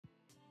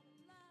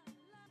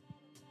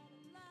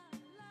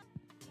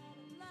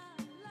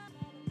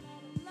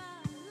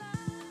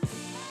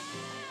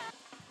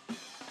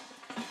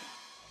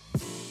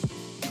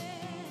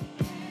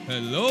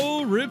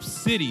Hello, Rip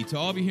City. To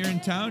all of you here in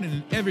town and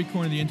in every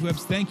corner of the interwebs,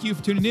 thank you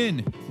for tuning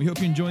in. We hope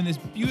you're enjoying this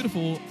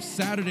beautiful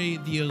Saturday,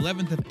 the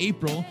 11th of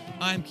April.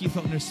 I'm Keith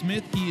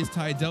Feltner-Smith. He is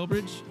Ty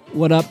Delbridge.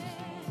 What up?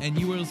 And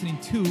you are listening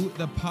to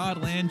the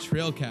Podland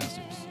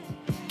Trailcasters.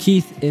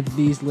 Keith, if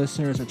these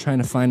listeners are trying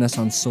to find us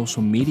on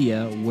social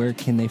media, where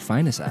can they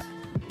find us at?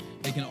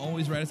 They can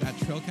always write us at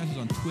Trailcasters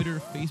on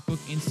Twitter, Facebook,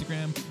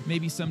 Instagram,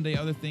 maybe someday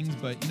other things,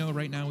 but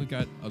right now we've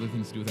got other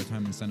things to do with our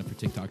time and sign up for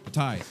TikTok. But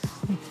Ty.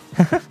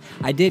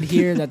 I did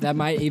hear that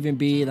might even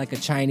be like a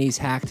Chinese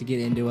hack to get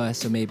into us,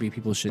 so maybe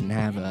people shouldn't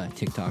have a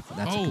TikTok.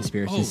 That's a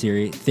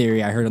conspiracy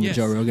theory I heard on the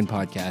Joe Rogan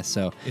podcast,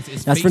 so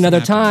that's for another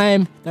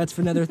time. That's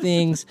for another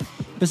things.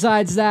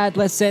 Besides that,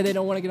 let's say they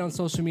don't want to get on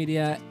social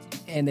media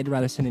and they'd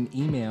rather send an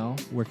email.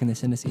 Where can they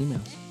send us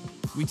emails?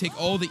 We take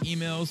all the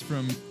emails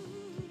from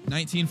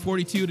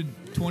 1942 to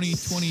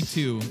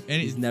 2022.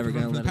 And he's never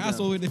going to let it past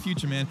all the way to the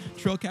future, man.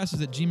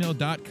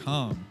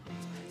 Trailcasters@gmail.com.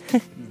 I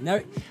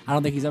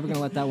don't think he's ever going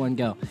to let that one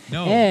go.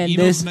 No, and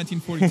emails from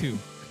 1942.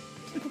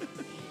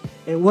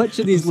 And what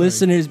should these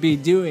listeners be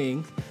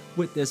doing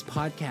with this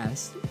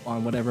podcast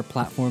on whatever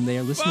platform they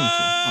are listening to?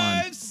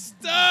 5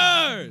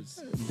 stars!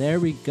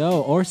 There we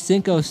go. Or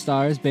 5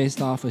 stars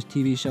based off a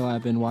TV show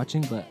I've been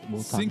watching, but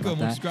we'll talk about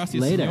that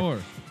later. Senor.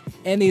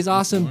 And these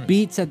awesome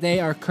beats that they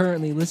are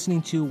currently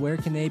listening to, where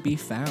can they be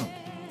found?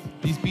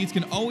 These beats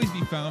can always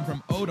be found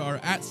from Odar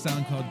at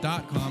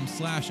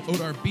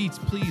soundcloud.com/OdarBeats.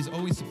 Please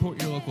always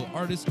support your local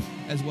artists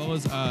as well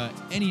as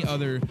any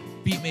other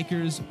beat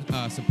makers,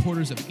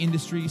 supporters of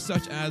industry,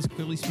 such as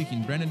Clearly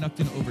Speaking. Brenda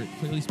Nuckton over at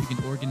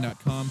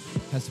clearlyspeakingoregon.com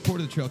has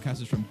supported the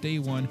Trailcasters from day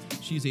one.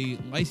 She's a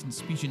licensed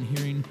speech and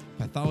hearing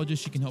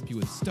pathologist. She can help you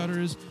with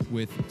stutters,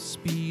 with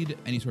speed,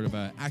 any sort of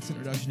accent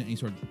reduction, any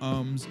sort of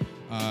ums,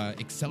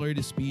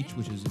 accelerated speech,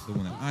 which is the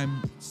one that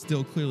I'm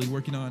still clearly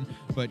working on.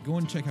 But go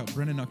and check out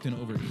Brenda Nuckton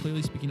over at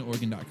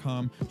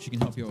clearlyspeakingoregon.com. She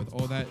can help you out with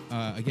all that.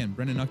 Again,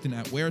 Brenda Nuckton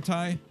at where,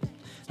 Ty?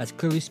 That's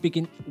Clearly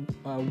Speaking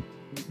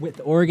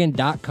with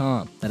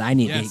Oregon.com that I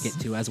need to get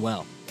to as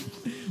well.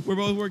 We're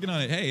both working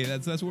on it. Hey,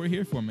 that's what we're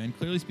here for, man.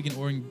 Clearly Speaking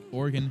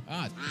Oregon.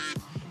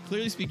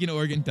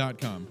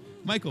 Clearlyspeakingoregon.com.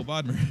 Michael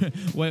Bodmer,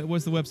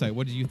 what's the website?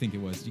 What did you think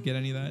it was? Did you get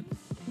any of that?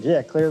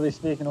 Yeah,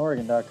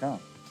 clearlyspeakingoregon.com.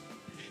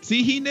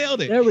 See, he nailed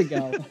it. There we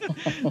go.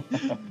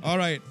 All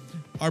right.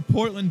 Our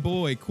Portland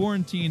boy,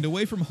 quarantined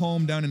away from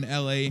home down in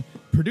L.A.,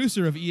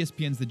 producer of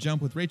ESPN's The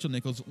Jump with Rachel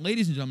Nichols.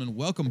 Ladies and gentlemen,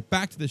 welcome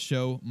back to the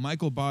show,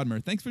 Michael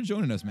Bodmer. Thanks for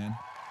joining us, man.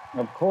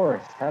 Of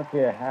course. Happy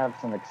to have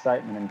some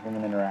excitement in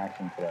human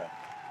interaction today.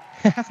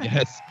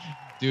 Yes.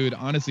 Dude,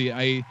 honestly,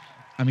 I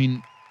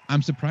mean,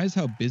 I'm surprised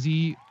how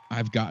busy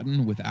I've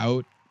gotten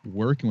without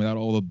work and without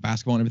all the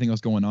basketball and everything else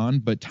going on,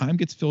 but time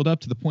gets filled up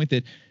to the point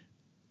that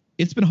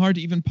it's been hard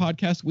to even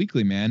podcast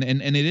weekly, man.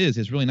 And it is.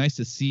 It's really nice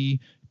to see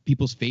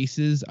people's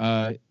faces.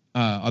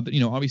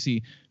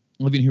 Obviously,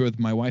 living here with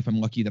my wife,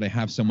 I'm lucky that I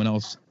have someone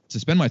else to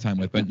spend my time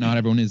with, but not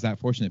everyone is that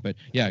fortunate. But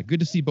yeah,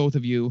 good to see both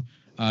of you.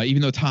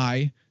 Even though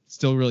Ty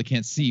still really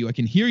can't see you, I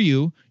can hear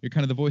you. You're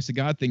kind of the voice of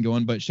God thing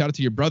going, but shout out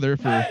to your brother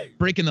for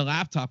breaking the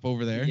laptop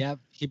over there. Yep,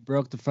 he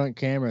broke the front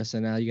camera, so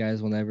now you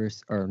guys will never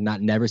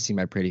see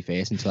my pretty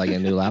face until I get a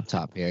new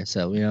laptop here.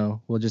 So,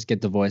 we'll just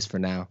get the voice for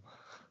now.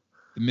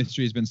 The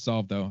mystery has been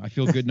solved, though. I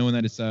feel good knowing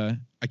that it's, I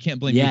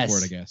can't blame you for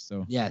it, I guess.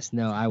 So yes,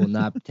 no, I will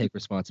not take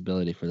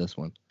responsibility for this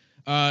one.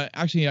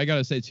 Actually, I got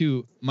to say,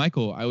 too,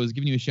 Michael, I was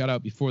giving you a shout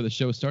out before the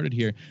show started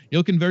here. You're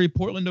looking very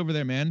Portland over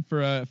there, man,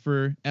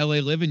 for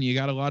LA living. You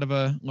got a lot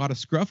of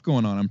scruff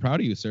going on. I'm proud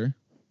of you, sir.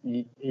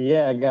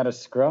 Yeah, I got a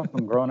scruff.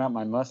 I'm growing out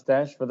my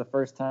mustache for the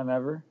first time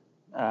ever.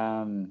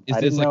 Is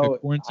this like a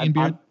quarantine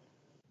beard?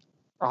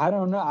 I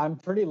don't know. I'm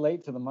pretty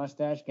late to the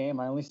mustache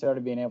game. I only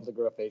started being able to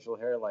grow facial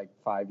hair like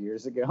 5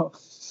 years ago.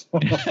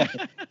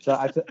 So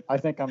I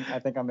think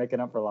I'm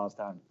making up for lost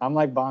time. I'm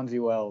like Bonzi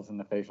Wells in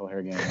the facial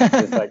hair game.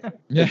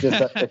 It's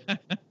just it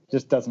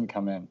just doesn't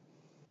come in.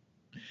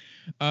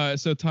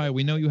 So Ty,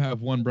 we know you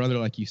have one brother,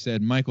 like you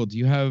said. Michael, do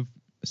you have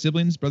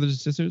siblings, brothers and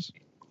sisters?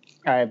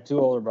 I have 2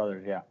 older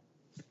brothers. Yeah.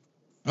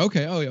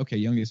 Okay. Oh, okay.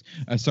 Youngest.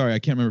 Sorry, I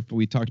can't remember if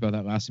we talked about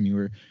that last time you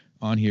were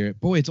on here.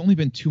 Boy, it's only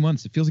been 2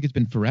 months. It feels like it's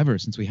been forever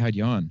since we had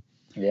you on.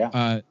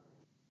 Yeah.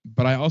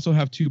 But I also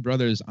have 2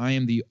 brothers. I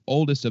am the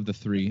oldest of the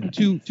 3.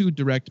 Two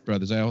direct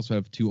brothers. I also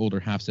have 2 older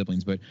half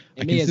siblings, but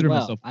I consider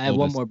myself I have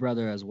one more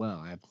brother as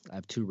well. I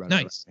have 2 brothers.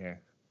 Nice. Right here.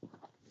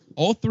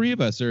 All 3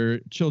 of us are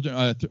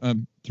children.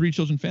 3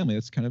 children family.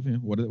 That's kind of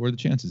what are the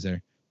chances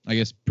there? I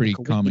guess pretty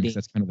common because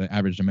that's kind of the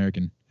average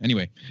American.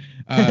 Anyway,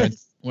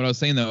 what I was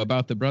saying though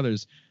about the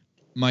brothers,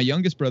 my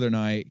youngest brother and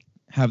I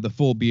have the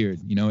full beard.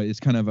 It's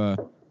kind of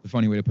the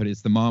funny way to put it.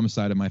 It's the mom's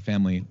side of my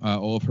family.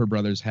 All of her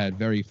brothers had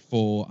very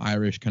full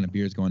Irish kind of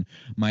beards going.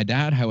 My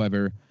dad,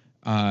 however,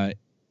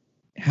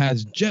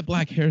 has jet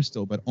black hair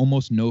still, but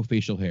almost no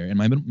facial hair. And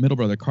my middle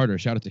brother, Carter,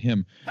 shout out to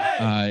him,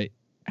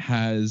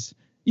 has,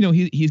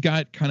 he's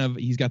got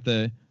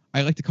the,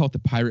 I like to call it the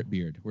pirate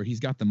beard, where he's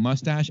got the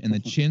mustache and the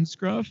chin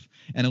scruff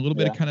and a little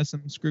bit of kind of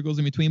some squiggles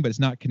in between, but it's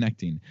not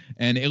connecting.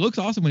 And it looks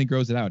awesome when he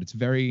grows it out. It's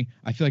very,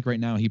 I feel like right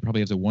now he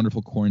probably has a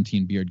wonderful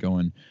quarantine beard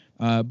going.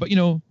 But you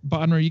know,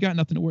 Bodmer, you got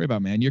nothing to worry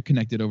about, man. You're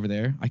connected over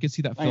there. I could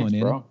see that filling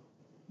in. Bro.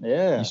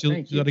 Yeah. You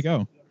should let it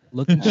go.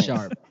 Looking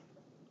sharp.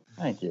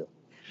 Thank you.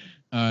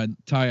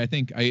 Ty, I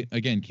think I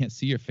again can't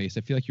see your face.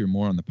 I feel like you're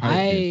more on the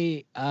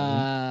pirate.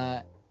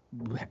 I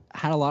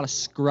had a lot of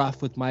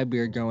scruff with my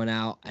beard going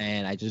out,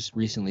 and I just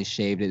recently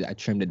shaved it. I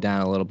trimmed it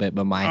down a little bit,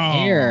 but my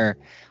hair,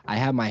 I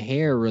have my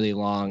hair really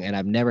long, and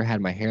I've never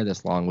had my hair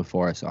this long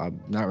before, so I'm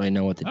not really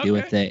know what to do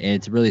with it. And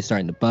it's really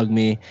starting to bug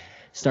me,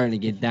 starting to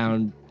get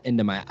down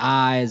into my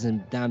eyes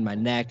and down my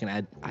neck,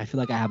 and I feel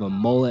like I have a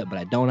mullet, but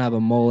I don't have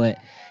a mullet.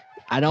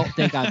 I don't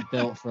think I'm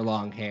built for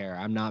long hair.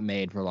 I'm not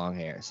made for long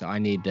hair, so I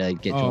need to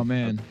get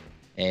to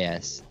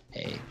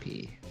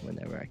ASAP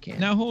whenever I can.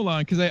 Now hold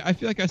on, because I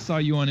feel like I saw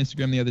you on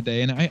Instagram the other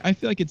day, and I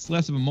feel like it's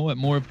less of a mullet,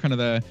 more of kind of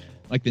the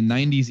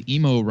 90s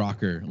emo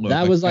rocker look.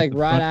 That was like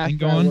right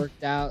after I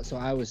worked out, so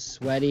I was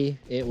sweaty.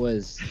 It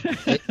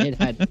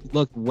had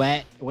looked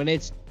wet. When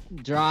it's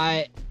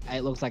dry,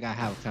 it looks like I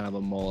have kind of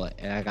a mullet,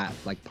 and I got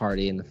like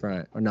party in the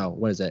front. Or no,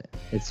 what is it?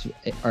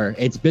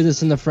 It's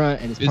business in the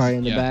front and it's party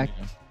in the back.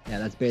 Yeah,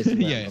 that's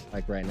basically what I look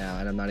like right now,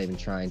 and I'm not even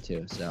trying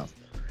to. So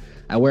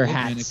I wear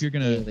hats. And if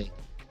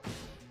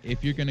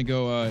you're gonna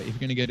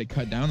get it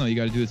cut down though, you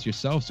got to do this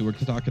yourself. So we're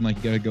talking like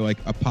you got to go like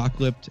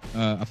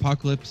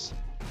apocalypse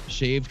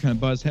shaved kind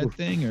of buzz head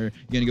thing, or you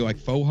gonna go like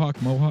faux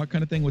hawk mohawk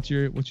kind of thing. What's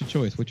your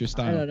choice? What's your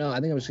style? I don't know. I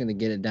think I'm just gonna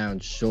get it down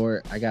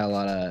short. I got a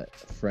lot of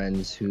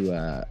friends who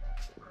are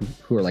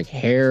like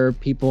hair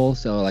people,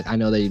 so like I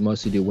know they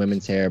mostly do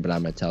women's hair, but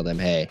I'm gonna tell them,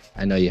 hey,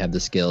 I know you have the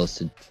skills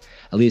to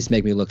at least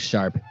make me look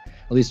sharp.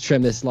 At least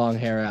trim this long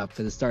hair out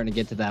because it's starting to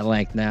get to that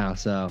length now.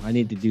 So I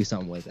need to do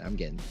something with it. I'm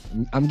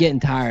getting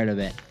tired of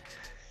it.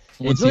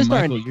 It's really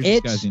starting to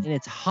itch, and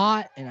it's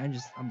hot, and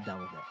I'm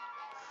done with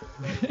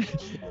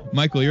it.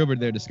 Michael, you're over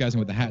there disguising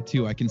with the hat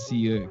too. I can see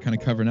you kind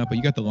of covering up, but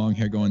you got the long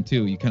hair going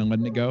too. You kind of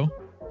letting it go?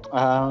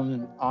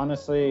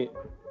 Honestly,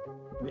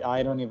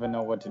 I don't even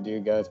know what to do,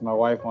 guys. My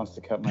wife wants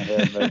to cut my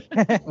hair,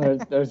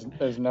 but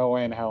there's no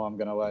way in hell I'm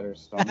gonna let her.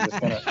 So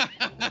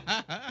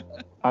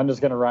I'm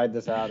just gonna ride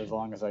this out as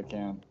long as I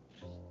can.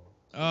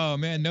 Oh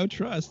man, no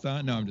trust,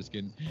 huh? No, I'm just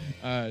kidding.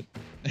 I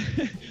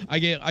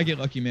get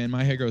lucky, man.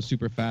 My hair grows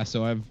super fast,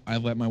 so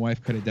I've let my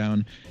wife cut it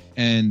down,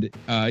 and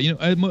I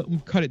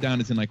cut it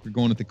down as in like we're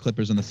going with the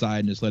clippers on the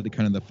side and just let the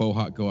kind of the faux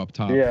hawk go up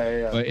top.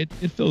 Yeah. But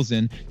it fills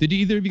in. Did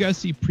either of you guys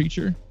see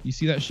Preacher? You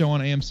see that show on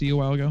AMC a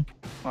while ago?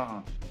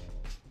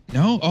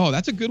 No? Oh,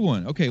 that's a good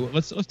one. Okay, well,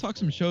 let's talk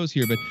some shows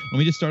here, but let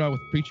me just start out with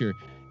Preacher.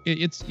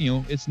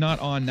 It's not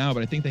on now,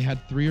 but I think they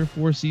had 3 or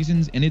 4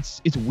 seasons, and it's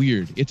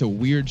weird. It's a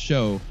weird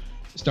show.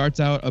 Starts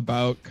out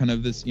about kind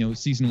of this,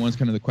 season 1's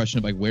kind of the question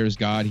of like, where's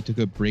God? He took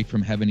a break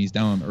from heaven. He's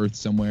down on earth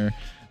somewhere.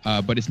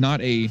 But it's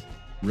not a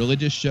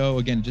religious show.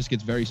 Again, it just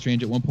gets very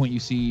strange. At one point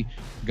you see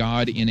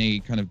God in a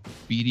kind of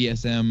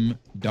BDSM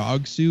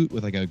dog suit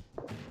with like a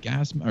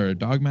gas or a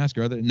dog mask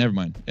or other. Never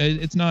mind.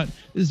 This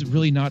is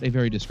really not a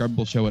very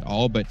describable show at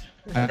all, but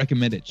I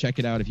recommend it. Check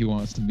it out if you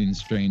want something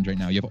strange right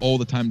now. You have all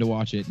the time to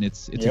watch it, and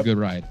it's a good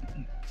ride.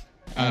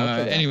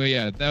 Anyway,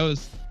 yeah, that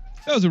was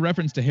a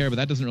reference to hair, but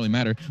that doesn't really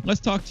matter.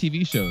 Let's talk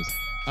TV shows.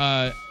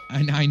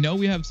 I know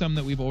we have some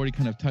that we've already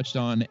kind of touched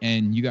on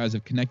and you guys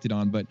have connected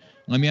on, but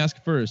let me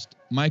ask first,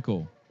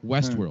 Michael,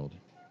 Westworld,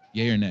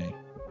 yay or nay?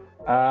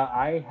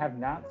 I have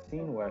not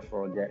seen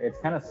Westworld yet. It's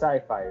kind of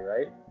sci-fi,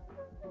 right?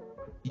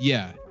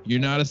 Yeah. You're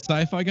not a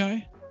sci-fi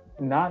guy?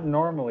 Not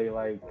normally.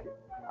 Like,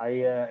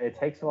 it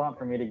takes a lot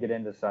for me to get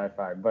into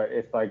sci-fi, but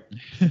it's like,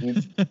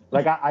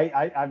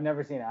 I've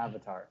never seen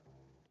Avatar.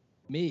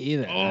 Me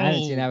either. I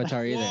haven't seen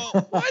Avatar either.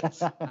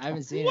 What? I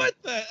haven't seen what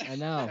it. I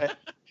know.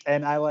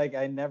 And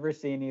I never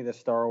see any of the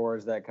Star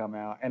Wars that come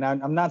out. And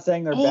I'm not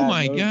saying they're bad movies. Oh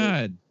my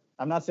God.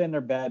 I'm not saying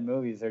they're bad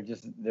movies. They're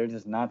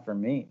just not for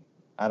me.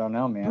 I don't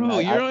know, man. Bro,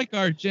 you're like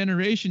our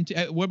generation.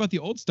 What about the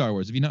old Star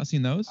Wars? Have you not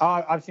seen those?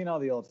 I've seen all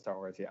the old Star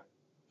Wars, yeah.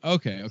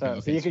 Okay.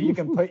 So you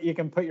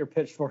can put your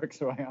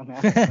pitchforks away on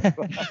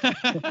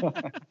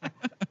that.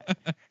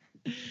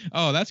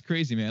 Oh, that's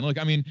crazy, man. Look,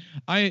 I mean,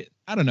 I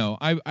don't know.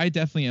 I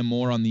definitely am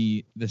more on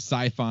the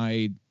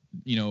sci-fi,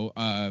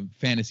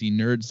 fantasy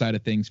nerd side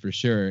of things for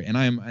sure. And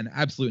I'm an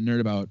absolute nerd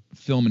about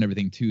film and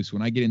everything too. So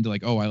when I get into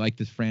like, oh, I like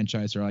this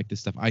franchise or I like this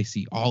stuff, I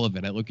see all of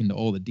it. I look into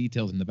all the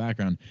details in the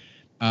background.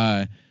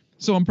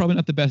 So I'm probably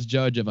not the best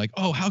judge of like,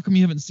 oh, how come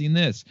you haven't seen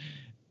this?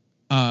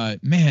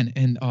 Man,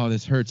 and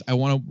this hurts. I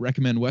want to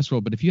recommend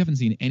Westworld, but if you haven't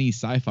seen any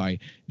sci-fi,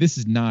 this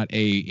is not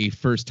a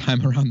first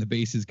time around the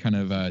bases kind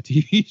of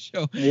TV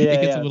show. Yeah,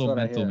 it gets a little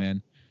mental,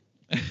 man.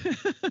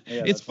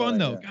 It's fun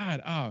though.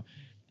 God,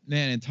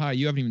 man, and Ty,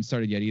 you haven't even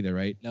started yet either,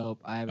 right? Nope,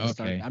 I haven't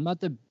started. I'm not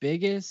the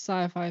biggest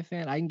sci-fi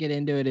fan. I can get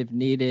into it if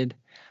needed.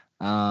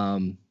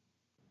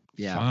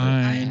 Yeah,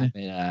 I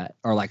haven't,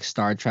 or like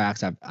Star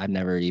Treks. I've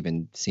never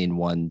even seen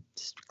one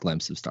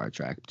glimpse of Star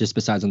Trek. Just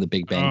besides on The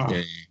Big Bang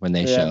Theory when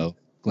they show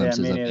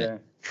glimpses of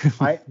it.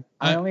 I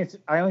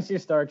only see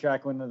Star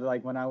Trek when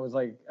I was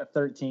like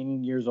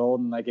 13 years old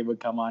and like it would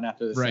come on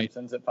after The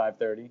Simpsons at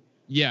 5:30.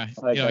 Yeah,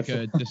 like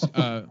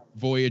a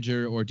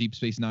Voyager or Deep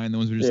Space Nine. The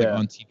ones were just like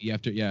on TV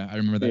after. Yeah, I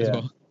remember that as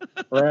well.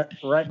 right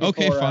before,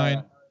 okay,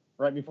 fine.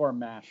 Right before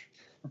MASH.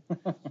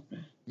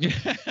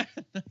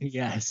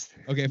 Yes.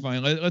 Okay,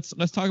 fine.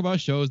 Let's talk about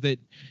shows that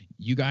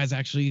you guys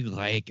actually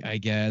like, I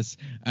guess.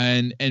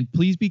 And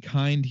please be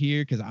kind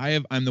here, because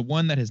I'm the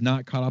one that has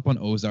not caught up on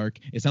Ozark.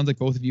 It sounds like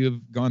both of you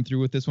have gone through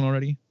with this one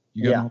already.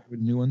 You got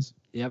new ones.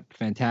 Yep,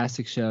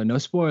 fantastic show. No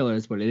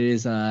spoilers, but it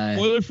is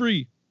spoiler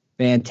free.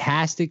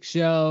 Fantastic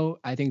show.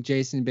 I think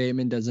Jason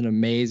Bateman does an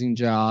amazing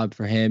job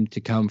for him to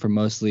come from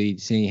mostly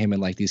seeing him in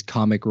like these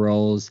comic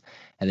roles,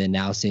 and then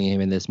now seeing him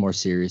in this more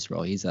serious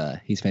role. He's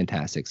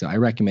fantastic. So I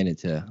recommend it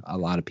to a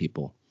lot of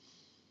people.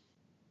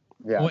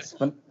 Yeah, it's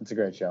a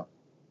great show.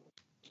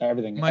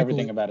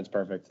 Everything about it's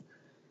perfect.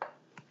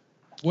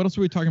 What else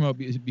were we talking about?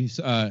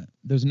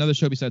 There's another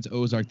show besides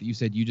Ozark that you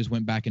said you just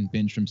went back and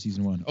binged from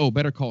season 1. Oh,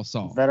 Better Call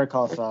Saul. Better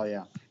Call Saul,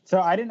 yeah. So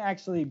I didn't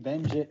actually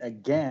binge it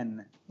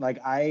again. Like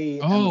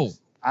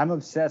I'm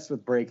obsessed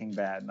with Breaking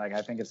Bad. Like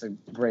I think it's the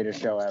greatest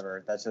show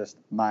ever. That's just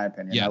my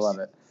opinion. Yes. I love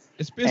it.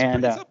 It's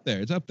up there.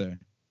 It's up there.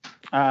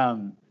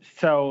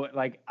 So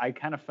like I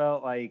kind of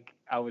felt like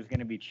I was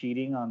gonna be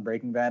cheating on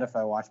Breaking Bad if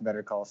I watched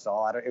Better Call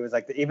Saul. It was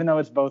like even though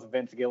it's both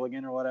Vince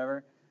Gilligan or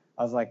whatever,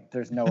 I was like,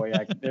 there's no way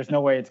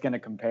it's gonna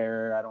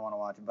compare. I don't want to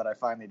watch it. But I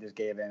finally just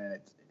gave in, and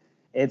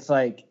it's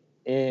like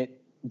it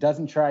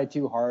doesn't try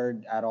too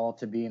hard at all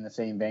to be in the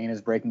same vein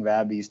as Breaking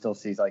Bad, but you still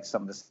see like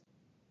some of this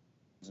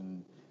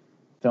and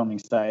filming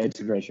style. It's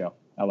a great show.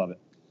 I love it.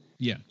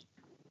 Yeah.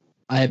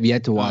 I have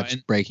yet to watch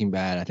Breaking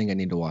Bad. I think I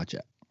need to watch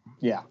it.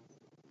 Yeah.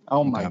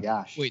 Oh my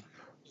gosh. Wait,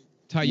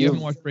 Ty, you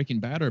haven't watched Breaking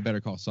Bad or Better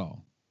Call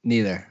Saul?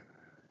 Neither.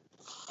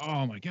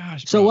 Oh my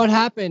gosh. Bro. So what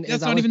happened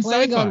is I was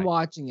planning on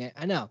watching it.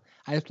 I know.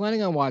 I was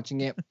planning on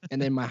watching it,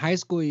 and then my high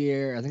school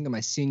year, I think in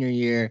my senior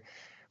year,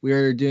 we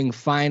were doing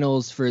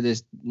finals for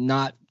this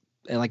not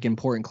like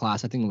important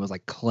class. I think it was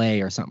like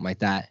clay or something like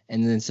that.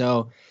 And then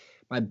so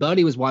my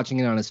buddy was watching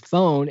it on his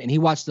phone, and he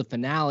watched the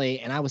finale,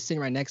 and I was sitting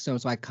right next to him.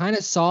 So I kind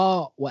of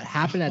saw what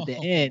happened at the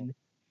end,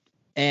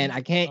 and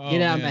I can't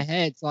get it out of my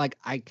head. So like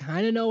I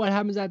kind of know what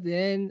happens at the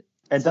end.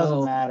 It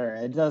doesn't matter.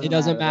 It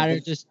doesn't matter.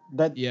 Just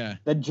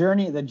the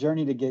journey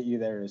to get you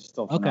there is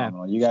still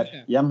phenomenal.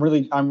 Okay. I'm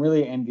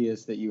really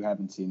envious that you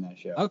haven't seen that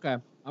show. Okay,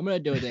 I'm gonna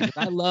do it then.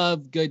 I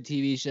love good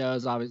TV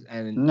shows, obviously.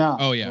 And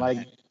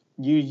like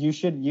you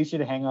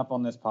should hang up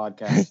on this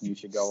podcast and you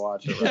should go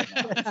watch it right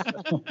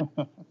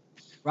now.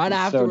 Right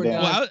after we're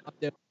done.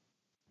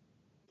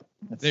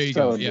 There you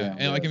go. Yeah,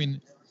 and like I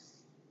mean,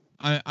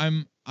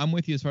 I'm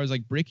with you as far as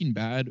like Breaking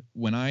Bad.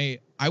 When I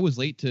was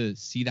late to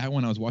see that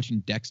one, I was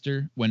watching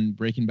Dexter when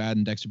Breaking Bad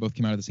and Dexter both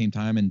came out at the same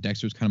time, and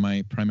Dexter was kind of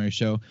my primary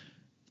show.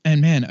 And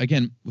man,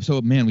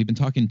 we've been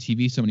talking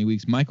TV so many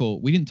weeks.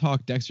 Michael, we didn't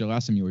talk Dexter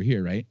last time you were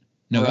here, right?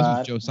 No, that was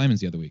with Joe Simons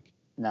the other week.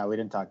 No, we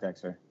didn't talk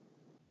Dexter.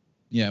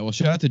 Yeah, well,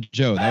 shout out to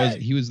Joe.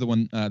 He was the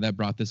one that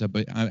brought this up.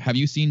 But have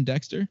you seen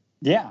Dexter?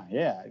 Yeah.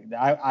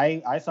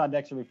 I saw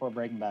Dexter before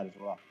Breaking Bad as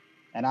well.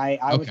 And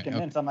I was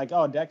convinced. I'm like,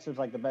 oh, Dexter's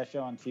like the best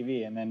show on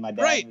TV. And then my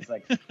dad was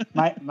like,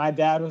 my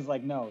dad was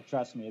like, no,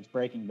 trust me, it's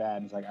Breaking Bad.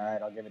 And he's like, all right,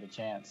 I'll give it a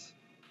chance.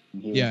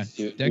 And he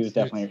was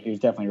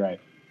definitely right.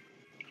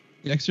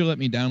 Dexter let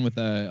me down with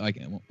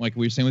like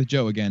we were saying with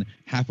Joe again.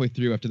 Halfway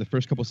through, after the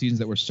first couple seasons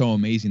that were so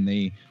amazing,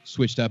 they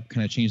switched up,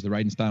 kind of changed the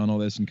writing style and all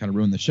this, and kind of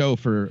ruined the show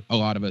for a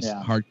lot of us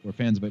hardcore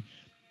fans. But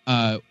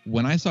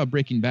when I saw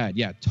Breaking Bad,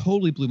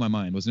 totally blew my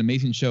mind. It was an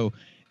amazing show,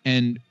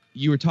 and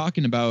you were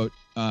talking about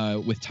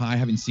with Ty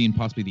having seen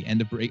possibly the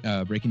end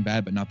of Breaking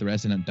Bad, but not the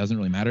rest, and it doesn't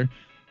really matter.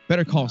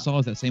 Better Call Saul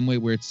is that same way,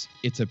 where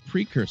it's a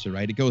precursor,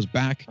 right? It goes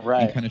back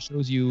and kind of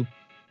shows you.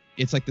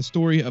 It's like the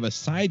story of a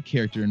side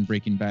character in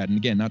Breaking Bad, and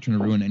again, not trying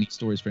to ruin any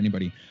stories for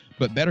anybody,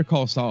 but Better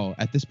Call Saul,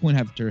 at this point,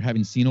 after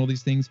having seen all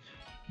these things,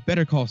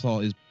 Better Call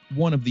Saul is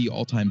one of the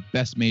all-time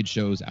best-made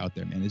shows out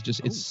there, man.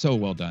 It's so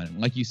well done.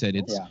 Like you said,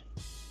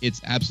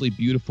 it's absolutely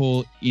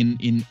beautiful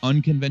in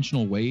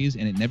unconventional ways,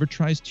 and it never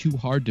tries too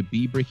hard to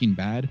be Breaking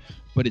Bad,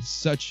 but it's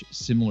such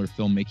similar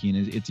filmmaking.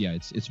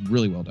 It's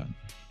really well done.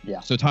 Yeah.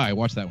 So Ty,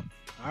 watch that one.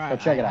 All right,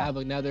 check it out.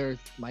 I have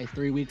my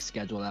 3 weeks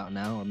scheduled out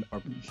now,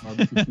 or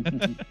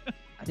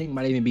I think it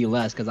might even be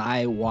less, because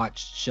I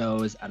watch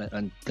shows at an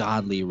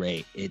ungodly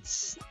rate.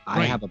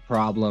 I have a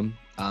problem.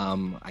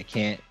 I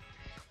can't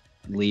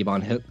leave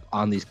on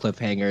these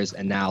cliffhangers,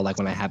 and now like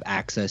when I have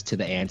access to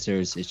the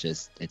answers,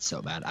 it's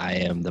so bad. I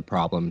am the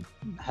problem.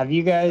 Have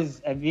you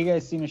guys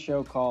seen a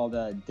show called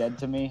Dead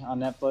to Me on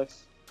Netflix?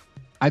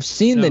 I've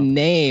seen the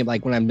name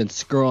like when I've been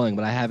scrolling,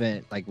 but I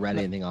haven't like read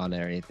anything on it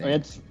or anything.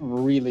 It's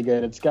really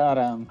good. It's got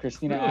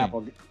Christina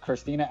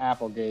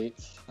Applegate.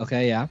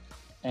 Okay, yeah.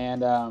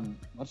 And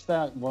what's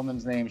that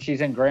woman's name?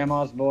 She's in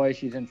Grandma's Boy.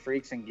 She's in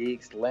Freaks and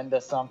Geeks.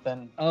 Linda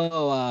something.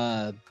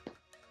 Oh,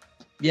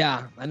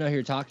 yeah, I know who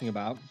you're talking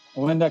about.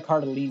 Linda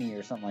Cardellini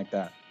or something like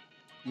that.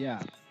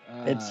 Yeah.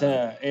 It's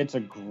a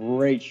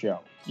great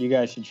show. You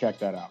guys should check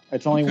that out.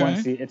 It's only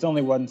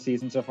one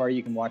season so far.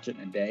 You can watch it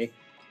in a day.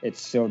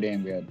 It's so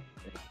damn good.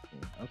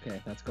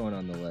 Okay, that's going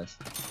on the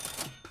list.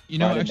 You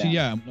know, actually,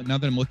 yeah. Now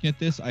that I'm looking at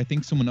this, I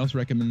think someone else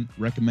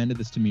recommended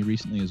this to me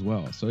recently as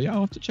well. So yeah,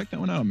 I'll have to check that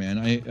one out, man.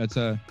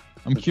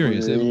 I'm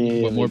curious.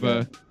 Really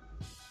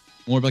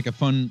more of like a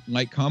fun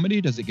light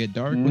comedy? Does it get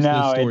dark? What's no,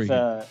 the story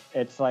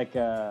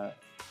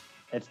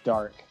it's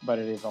dark, but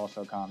it is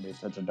also comedy.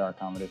 So it's a dark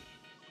comedy.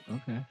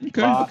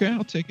 Okay,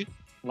 I'll take it.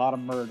 A lot of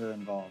murder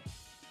involved.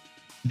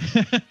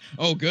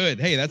 Oh, good.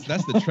 Hey, that's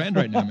the trend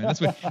right now, man.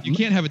 That's what you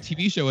can't have a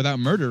TV show without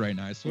murder right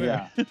now. I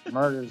swear. Yeah,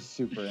 murder's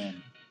super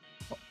in.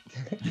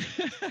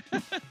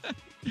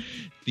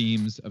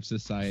 Themes of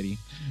society.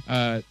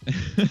 Let's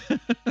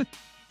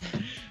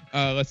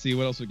see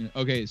what else we can.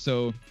 Okay,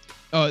 so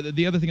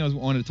the other thing I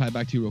wanted to tie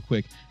back to real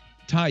quick.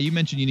 Ty, you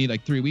mentioned you need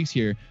like 3 weeks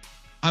here.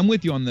 I'm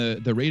with you on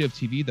the rate of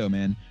TV though,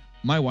 man.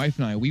 My wife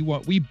and I,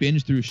 we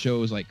binge through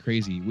shows like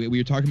crazy. We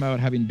were talking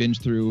about having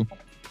binged through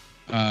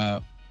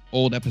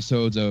old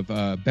episodes of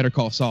Better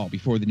Call Saul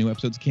before the new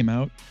episodes came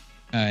out.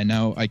 And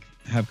now I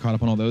have caught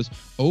up on all those.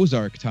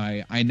 Ozark,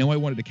 Ty, I know I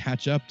wanted to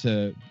catch up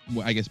to,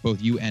 I guess,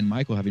 both you and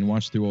Michael having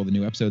watched through all the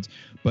new episodes.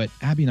 But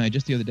Abby and I,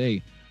 just the other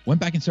day, went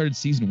back and started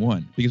season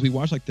 1 because we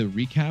watched like the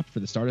recap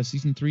for the start of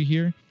season 3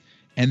 here.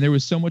 And there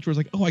was so much where I was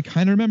like, oh, I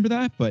kind of remember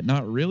that, but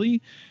not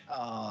really.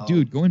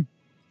 Dude,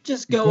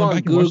 just go on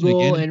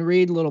Google and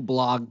read little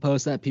blog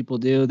posts that people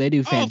do. They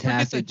do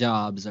fantastic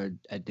jobs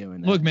at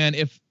doing that. Look, man,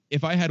 if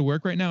I had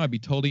work right now, I'd be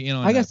totally in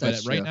on I guess that.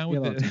 That's but right true.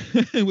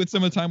 now, with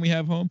some of the time we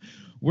have home,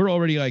 we're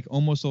already like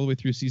almost all the way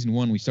through season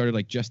 1. We started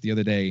like just the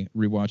other day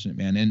rewatching it,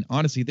 man. And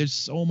honestly, there's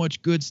so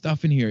much good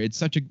stuff in here. It's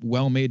such a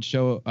well-made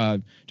show.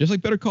 Just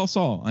like Better Call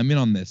Saul, I'm in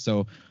on this.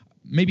 So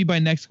maybe by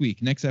next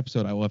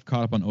episode, I will have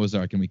caught up on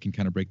Ozark and we can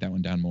kind of break that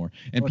one down more.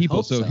 And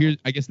people, so here,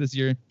 I guess this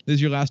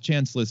is your last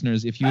chance,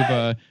 listeners. If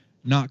you've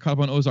not caught up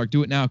on Ozark,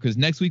 do it now because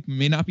next week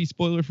may not be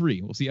spoiler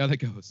free. We'll see how that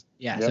goes.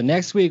 Yeah. Yep. So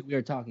next week we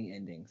are talking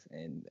endings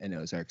in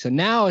Ozark. So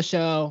now a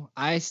show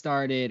I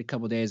started a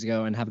couple days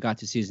ago and have got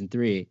to season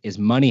 3 is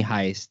Money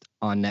Heist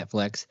on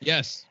Netflix.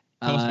 Yes.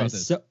 Tell us about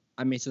this.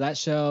 So that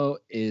show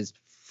is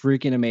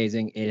freaking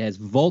amazing. It has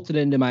vaulted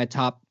into my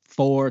top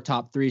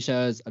 3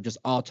 shows of just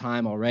all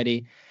time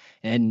already.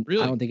 And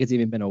really? I don't think it's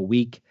even been a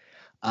week.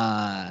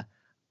 Yeah,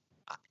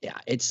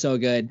 it's so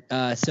good.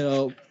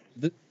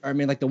 The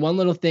one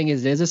little thing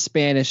is it is a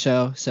Spanish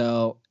show,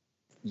 so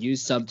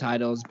use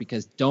subtitles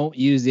because don't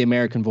use the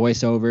American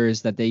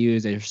voiceovers that they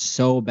use. They're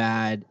so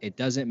bad. It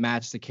doesn't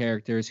match the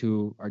characters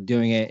who are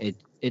doing it.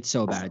 It's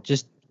so bad.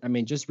 Just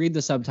read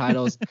the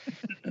subtitles.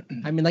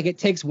 It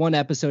takes one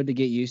episode to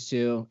get used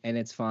to, and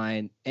it's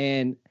fine.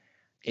 And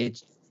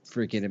it's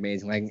freaking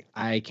amazing. Like,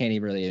 I can't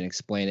even really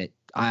explain it.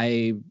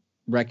 I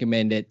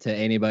recommend it to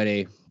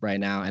anybody right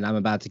now, and I'm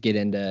about to get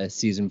into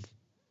season.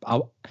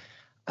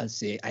 Let's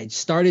see. I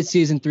started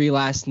season 3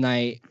 last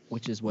night,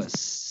 which is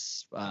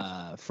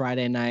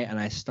Friday night, and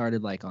I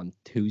started like on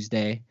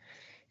Tuesday,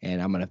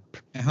 and I'm gonna.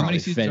 How many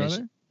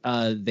seasons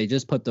are there? They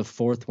just put the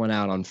 4th one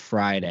out on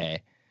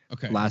Friday.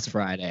 Okay. Last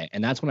Friday,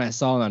 and that's when I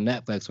saw it on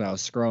Netflix when I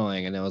was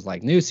scrolling, and it was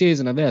like new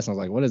season of this. And I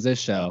was like, "What is this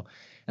show?"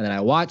 And then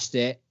I watched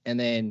it, and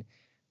then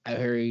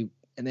I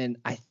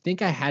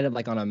think I had it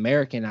like on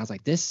American. And I was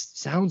like, "This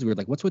sounds weird.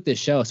 Like, what's with this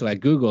show?" So I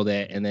Googled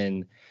it, and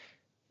then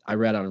I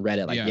read on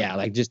Reddit,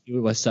 like just do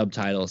it with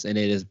subtitles, and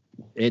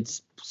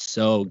it's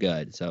so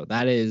good. So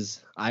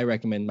I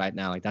recommend right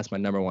now. Like, that's my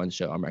number 1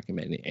 show I'm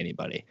recommending to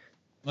anybody.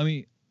 Let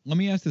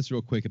me ask this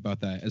real quick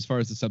about that. As far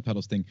as the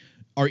subtitles thing,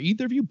 are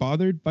either of you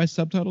bothered by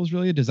subtitles?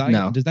 Really? Does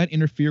that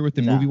interfere with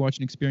the movie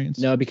watching experience?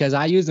 No, because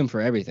I use them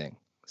for everything.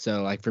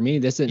 So like for me,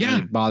 this didn't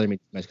really bother me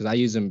too much because I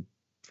use them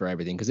for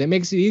everything because it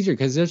makes it easier.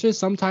 Because there's just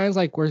sometimes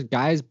like where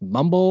guys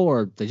mumble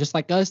or they're just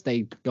like us,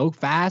 they go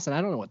fast and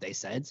I don't know what they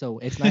said. So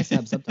it's nice to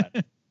have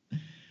subtitles.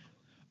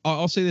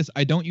 I'll say this: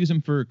 I don't use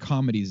them for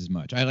comedies as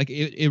much. I like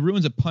it. It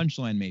ruins a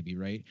punchline, maybe,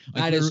 right?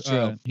 Like that is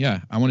true. Yeah,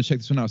 I want to check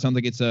this one out. It sounds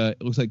like it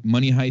looks like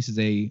Money Heist is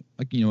a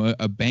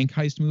bank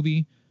heist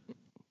movie.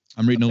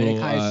 I'm reading a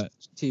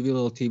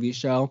little TV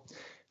show.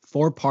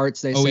 4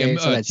 parts they say,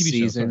 so that's TV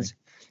seasons. Show,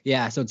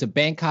 yeah, so it's a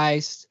bank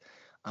heist.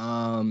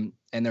 And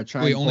they're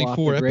trying. Wait, only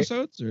 4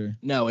 episodes, or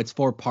no? It's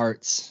 4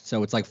 parts,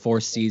 so it's like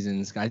 4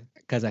 seasons.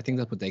 Because I think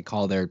that's what they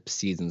call their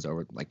seasons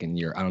over like in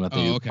year. I don't know if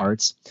they do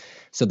parts.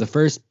 So the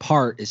first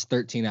part is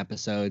 13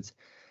 episodes,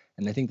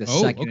 and I think the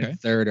second and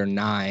third are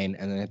 9,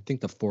 and then I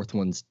think the 4th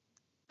one's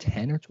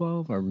 10 or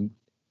 12 or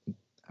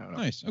I don't know.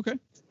 Nice. Okay.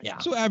 Yeah.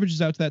 So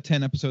averages out to that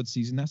 10 episode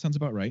season. That sounds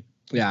about right.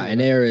 Yeah, and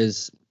there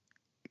is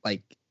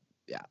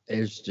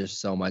there's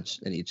just so much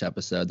in each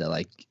episode that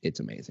like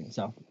it's amazing.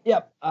 So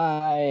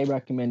I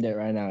recommend it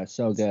right now. It's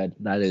so good.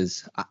 That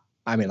is,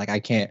 I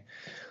can't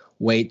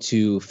wait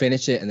to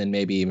finish it and then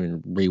maybe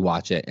even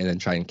rewatch it and then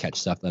try and catch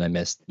stuff that I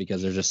missed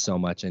because there's just so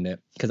much in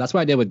it. Because that's what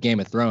I did with Game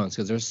of Thrones,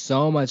 because there's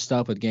so much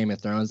stuff with Game of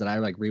Thrones that I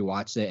like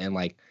rewatched it and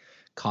like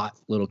caught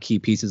little key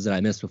pieces that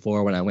I missed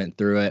before when I went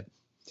through it.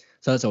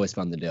 So that's always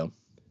fun to do.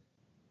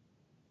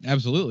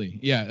 Absolutely.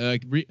 Yeah.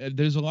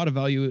 There's a lot of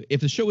value.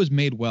 If the show is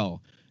made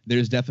well,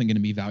 there's definitely going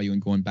to be value in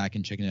going back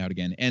and checking it out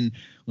again. And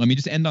let me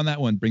just end on that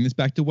one. Bring this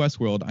back to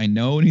Westworld. I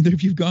know neither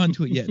of you've gone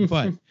to it yet,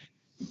 but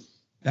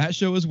That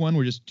show is one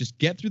where just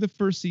get through the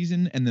first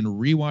season and then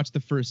rewatch the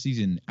first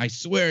season. I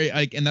swear,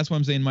 and that's what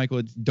I'm saying,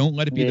 Michael. Don't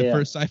let it be the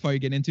first sci-fi you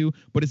get into,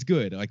 but it's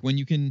good. Like when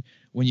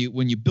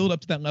you build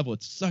up to that level,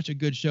 it's such a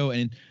good show.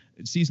 And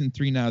season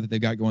 3 now that they've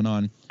got going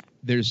on,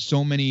 there's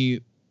so many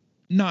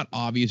not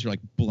obvious or like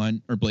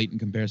blunt or blatant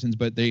comparisons,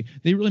 but they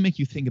really make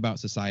you think about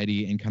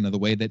society and kind of the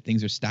way that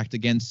things are stacked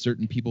against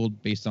certain people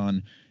based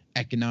on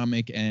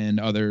economic and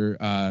other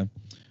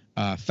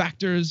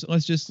factors.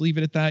 Let's just leave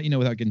it at that,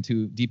 without getting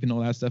too deep into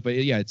all that stuff. But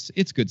yeah,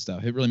 it's good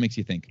stuff. It really makes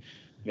you think.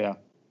 Yeah,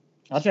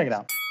 I'll check it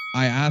out.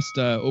 I asked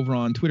over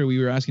on Twitter, we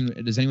were asking,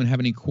 does anyone have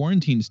any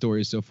quarantine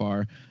stories so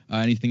far?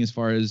 Anything as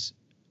far as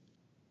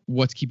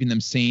what's keeping them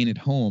sane at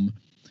home?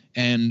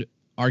 And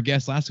our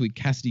guest last week,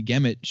 Cassidy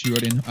Gemmett, she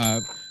wrote in,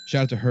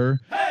 shout out to her,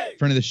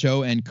 friend of the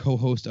show and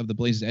co-host of the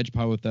Blazers Edge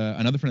pod with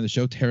another friend of the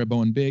show, Tara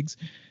Bowen Biggs.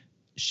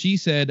 She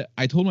said,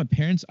 I told my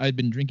parents I'd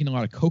been drinking a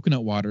lot of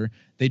coconut water.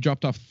 They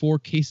dropped off 4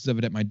 cases of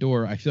it at my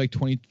door. I feel like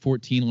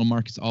 2014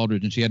 LaMarcus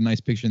Aldridge. And she had a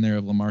nice picture in there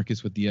of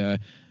LaMarcus with the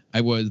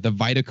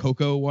Vita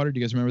Coco water. Do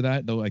you guys remember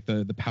that?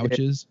 The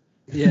pouches?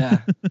 Yeah.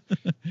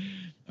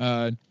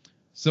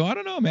 So I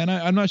don't know, man.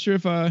 I'm not sure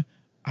if I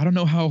don't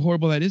know how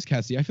horrible that is,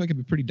 Cassie. I feel like I'd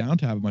be pretty down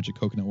to have a bunch of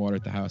coconut water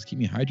at the house. Keep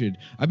me hydrated.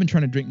 I've been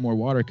trying to drink more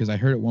water because I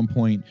heard at one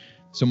point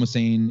someone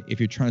saying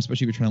especially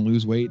if you're trying to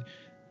lose weight,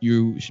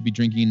 you should be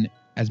drinking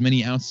as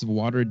many ounces of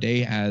water a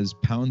day as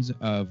pounds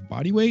of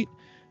body weight.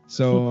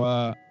 So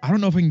I don't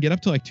know if I can get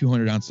up to like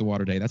 200 ounces of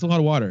water a day. That's a lot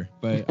of water,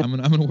 but I'm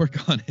gonna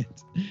work on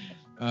it.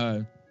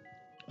 All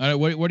right,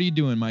 what are you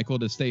doing, Michael,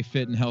 to stay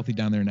fit and healthy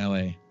down there in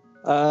LA?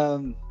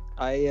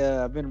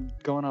 I've been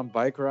going on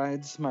bike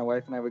rides. My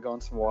wife and I would go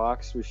on some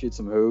walks. We shoot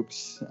some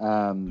hoops.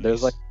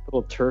 There's like a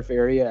little turf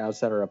area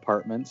outside our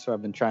apartment, so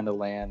I've been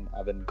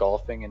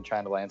golfing and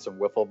trying to land some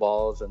wiffle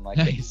balls and like.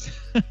 Nice.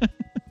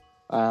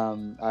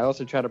 I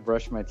also try to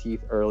brush my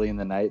teeth early in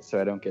the night so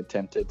I don't get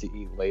tempted to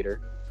eat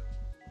later.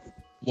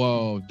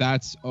 Whoa,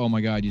 oh my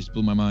God, you just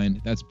blew my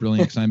mind. That's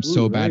brilliant because I'm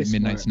so bad at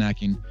midnight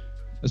snacking,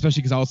 especially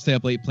because I'll stay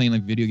up late playing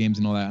like video games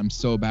and all that. I'm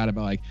so bad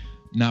about like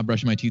not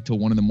brushing my teeth till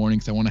 1 a.m.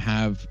 because I want to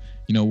have,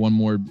 one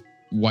more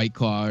White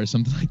Claw or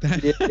something like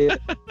that.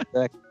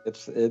 Yeah,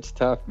 it's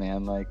tough,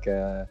 man. Like,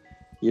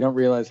 you don't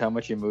realize how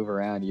much you move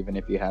around, even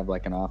if you have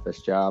like an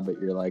office job,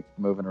 but you're like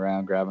moving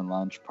around, grabbing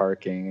lunch,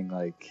 parking,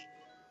 like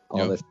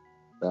all this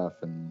stuff.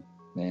 And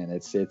man,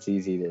 it's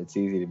easy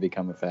to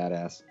become a fat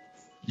ass.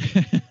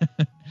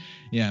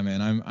 Yeah,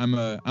 man, I'm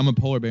a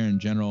polar bear in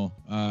general,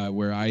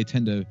 where I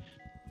can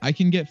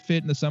get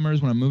fit in the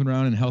summers when I'm moving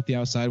around and healthy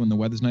outside when the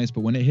weather's nice,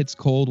 but when it hits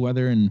cold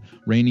weather and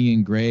rainy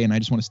and gray and I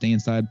just want to stay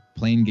inside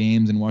playing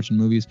games and watching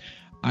movies,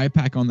 I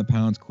pack on the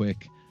pounds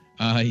quick.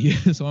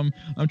 So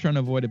I'm trying to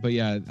avoid it, but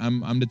yeah,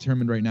 I'm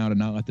determined right now to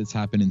not let this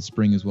happen in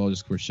spring as well,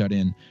 just 'cause we're shut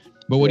in.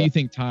 But what do you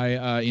think,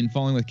 Ty, in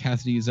following with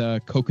Cassidy's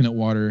coconut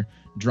water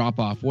drop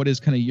off? What is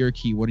kind of your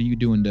key? What are you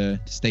doing to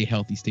stay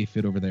healthy, stay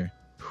fit over there?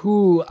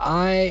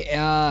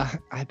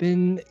 I've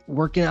been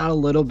working out a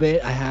little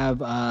bit. I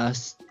have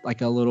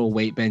like a little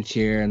weight bench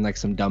here and like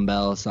some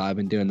dumbbells, so I've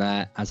been doing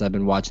that as I've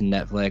been watching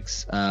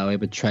Netflix. We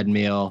have a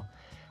treadmill.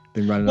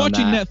 Been running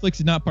watching on that. Netflix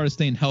is not part of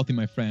staying healthy,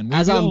 my friend.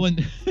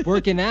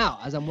 Working out,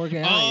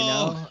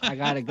 I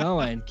got it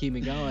going, keep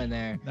me going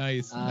there.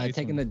 Nice.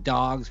 Taking the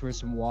dogs for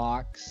some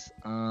walks.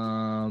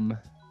 Yeah,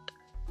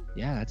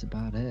 that's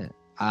about it.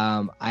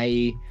 I'm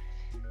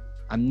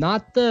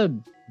not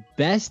the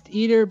best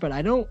eater, but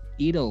I don't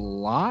eat a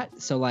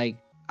lot. So like,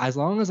 as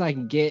long as I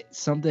can get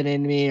something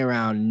in me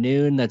around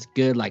noon that's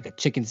good, like a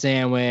chicken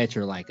sandwich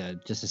or like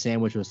just a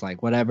sandwich with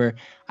like whatever,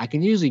 I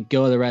can usually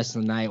go the rest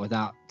of the night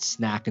without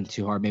snacking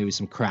too hard, maybe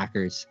some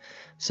crackers.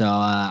 So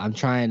I'm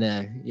trying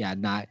to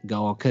not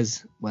go,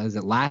 because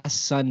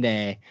last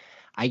Sunday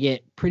I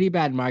get pretty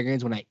bad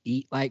migraines when I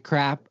eat like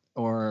crap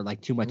or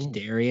like too much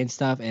dairy and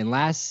stuff. And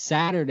last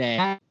Saturday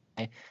I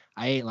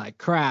ate like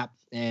crap.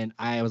 And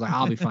I was like,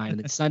 I'll be fine. And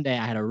then Sunday,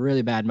 I had a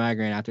really bad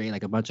migraine after I ate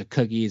like a bunch of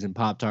cookies and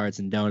Pop-Tarts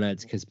and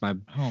donuts because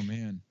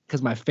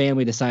my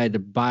family decided to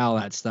buy all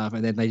that stuff,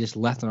 and then they just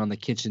left it on the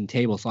kitchen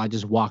table. So I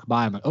just walked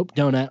by. I'm like, oh,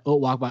 donut. Oh,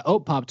 walk by. Oh,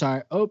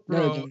 Pop-Tart. Oh,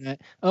 another donut.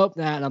 Oh,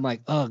 that. And I'm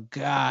like, oh,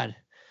 God.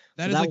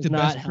 That is like the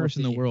best curse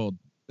in the world.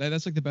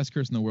 That's like the best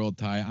curse in the world,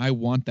 Ty. I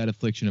want that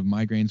affliction of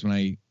migraines when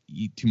I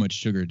eat too much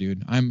sugar,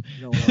 dude. You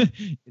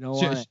know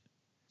what?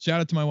 Shout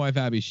out to my wife,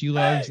 Abby. She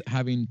loves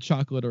having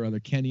chocolate or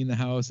other candy in the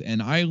house,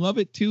 and I love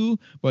it too.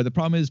 But the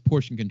problem is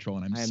portion control,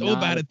 and I'm so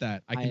bad at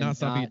that. I cannot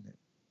stop eating it.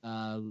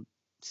 I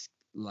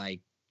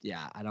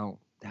don't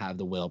have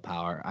the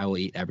willpower. I will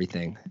eat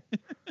everything.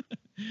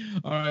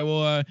 All right,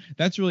 well,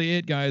 that's really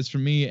it, guys,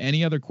 from me.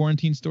 Any other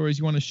quarantine stories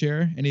you want to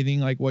share? Anything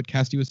like what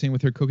Cassidy was saying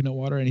with her coconut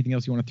water? Anything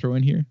else you want to throw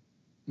in here?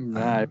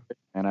 Nah,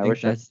 and I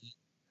wish that's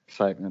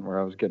excitement where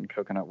I was getting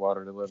coconut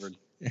water delivered.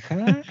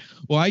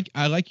 Well,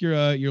 I like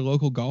your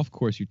local golf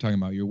course you're talking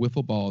about. Your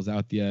wiffle balls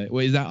out the.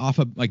 Wait, is that off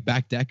a like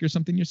back deck or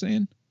something? You're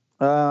saying?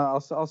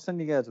 I'll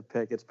send you guys a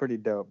pic. It's pretty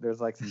dope. There's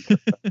like some,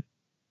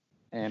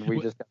 and we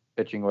just got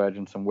a pitching wedge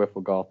and some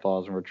wiffle golf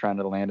balls, and we're trying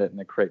to land it in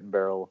a crate and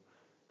barrel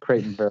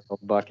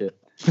bucket.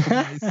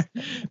 Nice.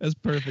 That's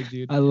perfect,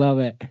 dude. I love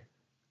it.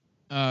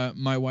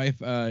 My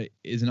wife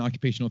is an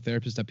occupational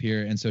therapist up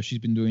here, and so she's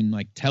been doing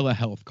like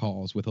telehealth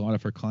calls with a lot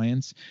of her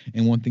clients.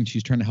 And one thing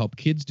she's trying to help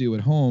kids do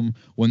at home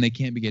when they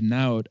can't be getting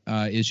out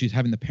is she's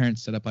having the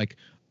parents set up like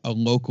a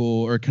local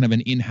or kind of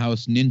an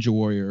in-house Ninja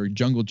Warrior or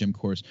jungle gym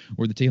course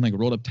where they're taking like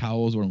rolled up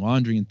towels or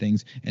laundry and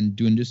things and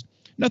doing just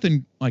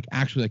nothing like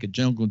actually like a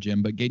jungle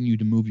gym, but getting you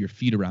to move your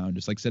feet around,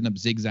 just like setting up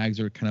zigzags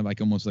or kind of like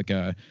almost like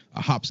a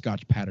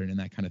hopscotch pattern and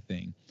that kind of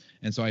thing.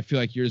 And so I feel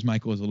like yours,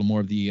 Michael, is a little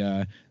more of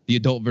the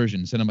adult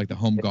version, setting up like the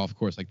home golf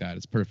course like that.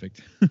 It's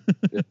perfect.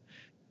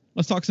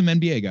 Let's talk some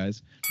NBA,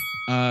 guys.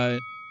 The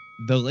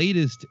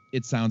latest,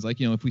 it sounds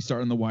like, if we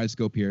start on the wide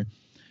scope here,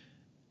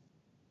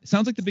 it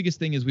sounds like the biggest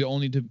thing is we all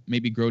need to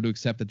maybe grow to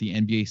accept that the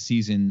NBA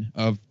season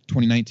of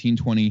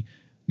 2019-20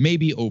 may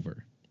be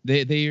over.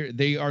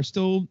 They are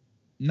still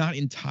not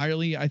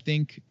entirely, I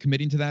think,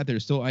 committing to that.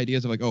 There's still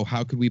ideas of like, oh,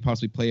 how could we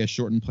possibly play a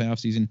shortened playoff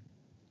season?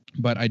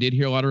 But I did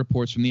hear a lot of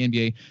reports from the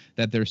NBA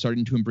that they're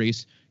starting to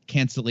embrace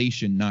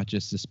cancellation, not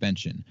just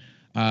suspension.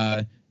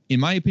 In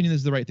my opinion, this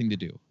is the right thing to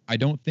do. I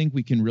don't think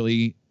we can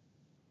really,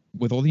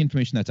 with all the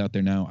information that's out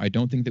there now, I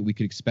don't think that we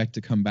could expect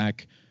to come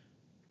back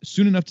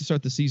soon enough to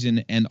start the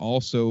season and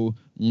also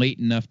late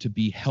enough to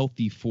be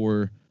healthy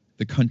for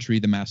the country,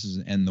 the masses,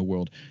 and the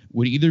world.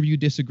 Would either of you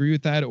disagree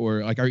with that?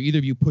 Or like, are either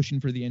of you pushing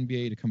for the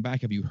NBA to come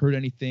back? Have you heard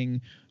anything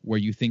where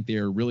you think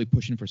they're really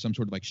pushing for some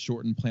sort of like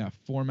shortened playoff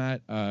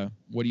format?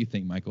 What do you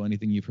think, Michael?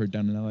 Anything you've heard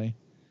down in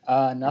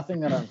LA?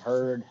 Nothing that I've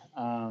heard.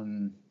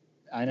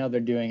 I know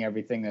they're doing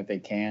everything that they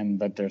can,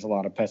 but there's a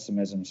lot of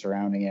pessimism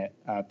surrounding it.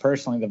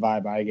 Personally, the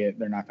vibe I get,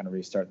 they're not going to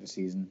restart the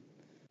season,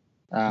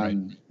 right.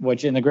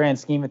 Which in the grand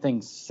scheme of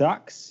things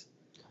sucks.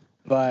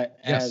 But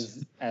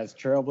yes. as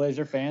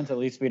Trailblazer fans, at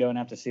least we don't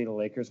have to see the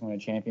Lakers win a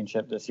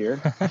championship this year.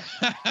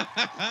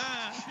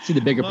 See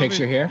the bigger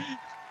picture here.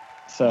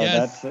 So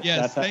that's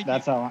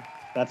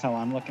how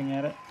I'm looking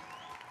at it.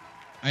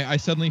 I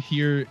suddenly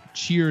hear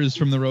cheers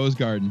from the Rose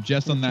Garden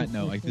just on that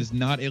note. Like, this is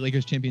not a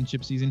Lakers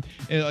championship season.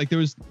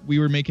 We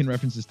were making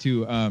references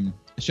to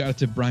shout out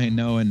to Brian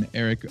Noe and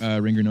Eric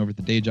Ringer over at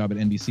the day job at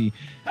NBC.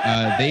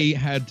 They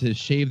had to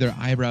shave their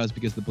eyebrows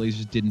because the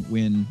Blazers didn't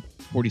win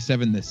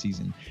 47 this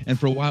season. And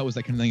for a while it was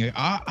that kind of thing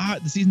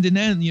like, the season didn't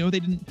end. They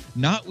didn't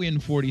not win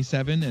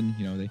 47,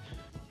 and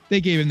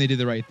they gave in, they did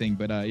the right thing.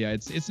 But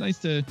it's nice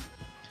to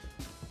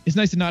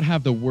not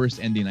have the worst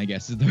ending, I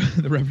guess, is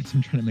the reference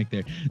I'm trying to make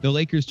there. The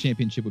Lakers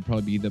championship would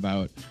probably be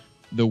about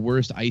the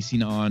worst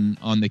icing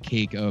on the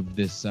cake of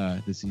this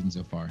season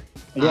so far.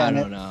 Yeah, I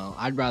don't know.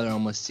 I'd rather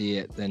almost see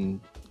it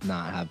than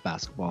not have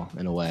basketball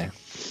in a way.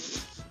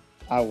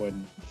 I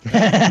wouldn't.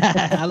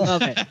 I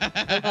love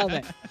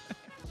it.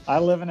 I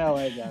live in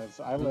LA,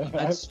 guys.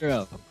 That's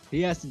true.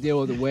 He has to deal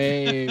with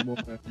way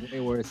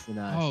worse than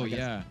us. Oh,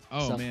 yeah.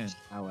 Oh, man.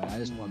 I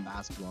just want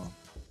basketball.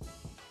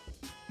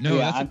 No,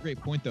 that's a great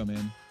point, though,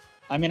 man.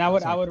 I mean, I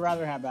would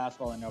rather have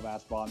basketball than no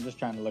basketball. I'm just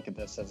trying to look at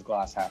this as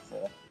glass half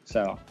full.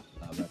 So,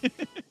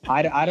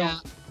 I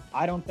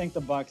don't think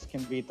the Bucks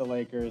can beat the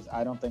Lakers.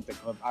 I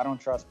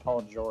don't trust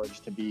Paul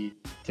George to be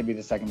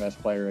the second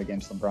best player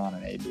against LeBron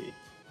and AD.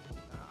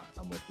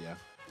 I'm with you.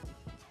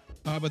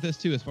 But this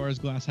too, as far as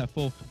glass half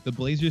full, the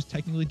Blazers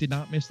technically did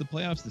not miss the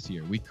playoffs this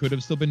year. We could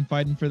have still been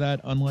fighting for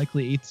that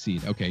unlikely 8th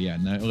seed. Okay, yeah,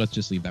 no, let's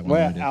just leave that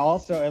one. Well,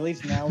 also, at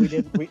least now we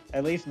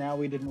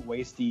didn't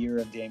waste a year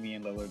of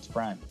Damian Lillard's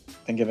prime.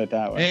 Think of it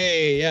that way.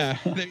 Hey, yeah,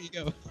 there you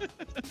go.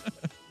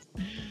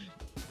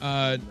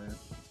 I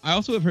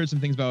also have heard some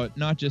things about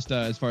not just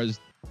as far as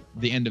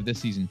the end of this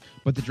season,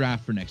 but the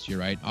draft for next year,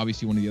 right?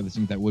 Obviously, one of the other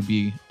things that would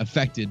be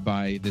affected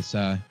by this,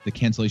 the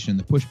cancellation and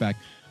the pushback.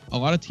 A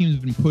lot of teams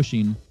have been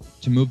pushing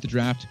to move the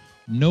draft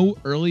no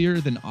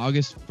earlier than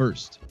August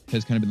 1st,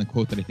 has kind of been the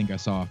quote that I think I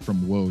saw from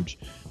Woj.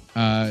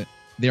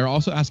 They are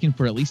also asking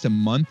for at least a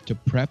month to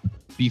prep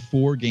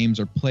before games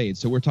are played.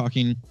 So we're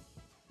talking,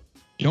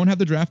 don't have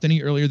the draft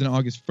any earlier than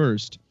August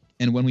 1st.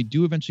 And when we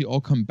do eventually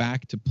all come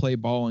back to play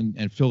ball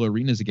and fill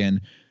arenas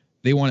again,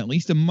 they want at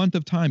least a month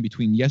of time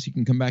between, yes, you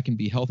can come back and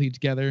be healthy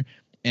together,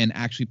 and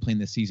actually playing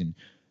this season.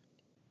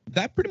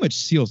 That pretty much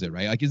seals it,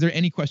 right? Like, is there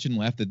any question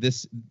left that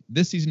this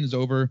season is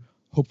over,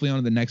 hopefully on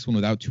to the next one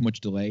without too much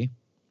delay?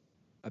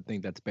 I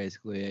think that's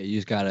basically it. You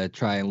just got to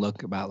try and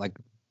look about like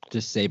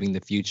just saving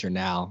the future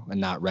now and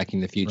not wrecking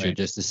the future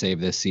just to save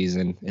this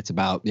season. It's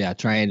about,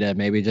 trying to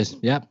maybe just,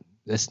 it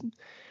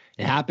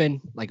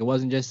happened. Like, it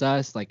wasn't just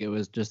us. Like, it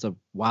was just a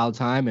wild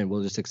time, and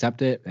we'll just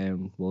accept it,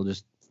 and we'll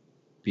just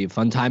be a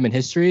fun time in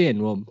history, and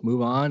we'll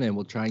move on, and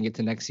we'll try and get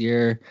to next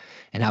year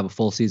and have a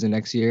full season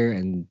next year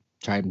and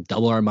try and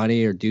double our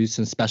money or do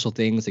some special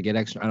things to get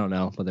extra. I don't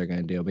know what they're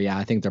going to do, but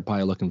I think they're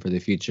probably looking for the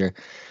future.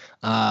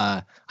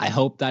 I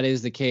hope that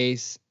is the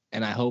case,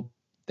 and I hope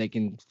they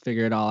can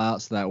figure it all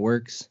out so that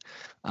works.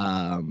 But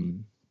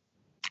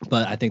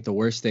I think the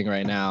worst thing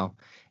right now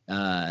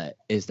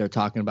is they're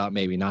talking about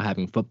maybe not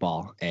having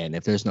football. And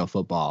if there's no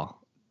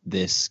football,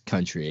 this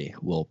country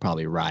will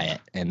probably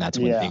riot. And that's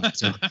when I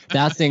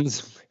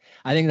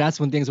think that's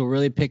when things will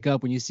really pick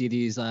up, when you see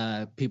these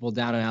people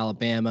down in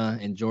Alabama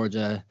and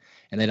Georgia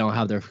and they don't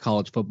have their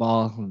college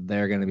football,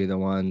 they're going to be the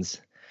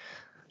ones.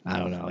 I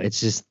don't know. It's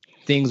just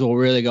things will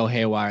really go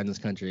haywire in this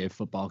country if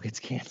football gets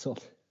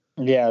canceled.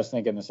 Yeah, I was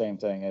thinking the same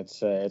thing.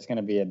 It's going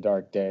to be a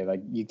dark day.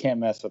 Like, you can't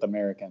mess with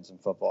Americans in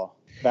football.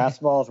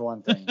 Basketball is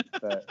one thing,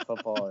 but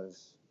football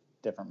is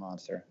a different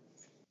monster.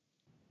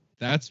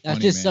 That's funny,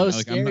 just man. so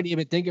scary to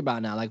even think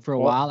about now. Like, for a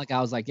while, like,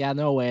 I was like, yeah,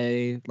 no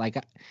way. Like,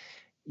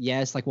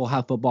 yes, like, we'll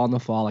have football in the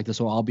fall. Like, this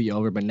will all be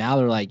over. But now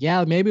they're like,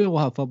 yeah, maybe we'll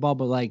have football,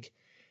 but like,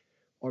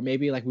 or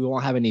maybe like we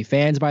won't have any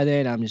fans by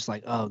then. I'm just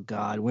like, oh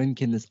God, when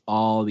can this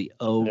all be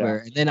over?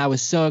 Yeah. And then I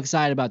was so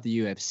excited about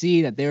the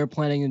UFC that they were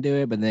planning to do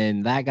it, but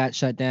then that got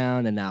shut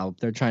down, and now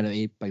they're trying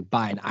to like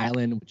buy an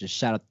island, which is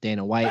shout out to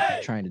Dana White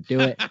for trying to do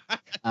it.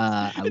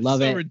 I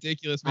love it.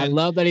 Ridiculous, man. I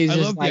love that he's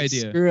just like,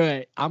 screw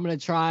it, I'm gonna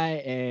try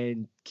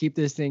and keep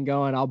this thing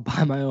going. I'll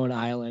buy my own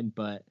island,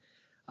 but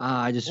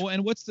I just. Well,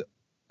 and what's the?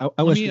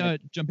 Let me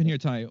jump in here,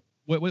 Ty.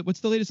 What's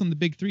the latest on the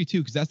Big Three too?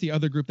 Because that's the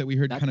other group that we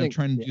heard kind of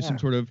trying to do some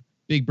sort of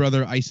Big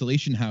Brother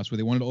isolation house where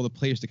they wanted all the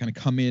players to kind of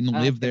come in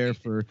and live there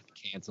for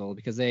canceled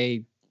because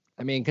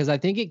because I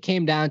think it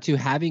came down to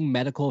having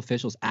medical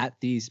officials at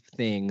these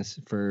things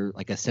for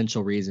like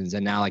essential reasons.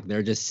 And now like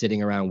they're just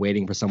sitting around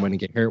waiting for someone to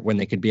get hurt when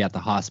they could be at the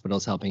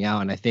hospitals helping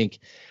out. And I think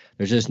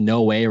there's just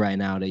no way right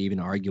now to even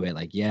argue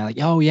it.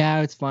 Oh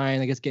yeah, it's fine.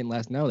 Like it's getting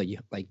less. No,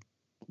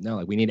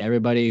 no, we need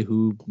everybody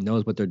who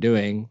knows what they're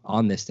doing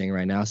on this thing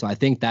right now. So I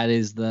think that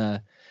is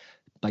the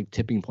like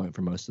tipping point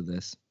for most of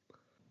this.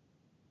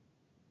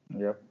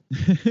 Yep.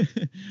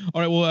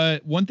 All right. Well,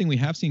 one thing we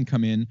have seen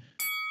come in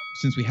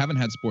since we haven't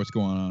had sports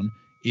going on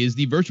is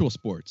the virtual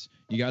sports.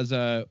 You guys,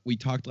 we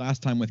talked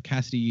last time with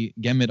Cassidy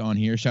Gemmett on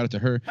here. Shout out to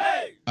her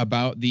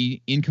about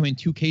the incoming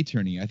 2K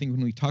tourney. I think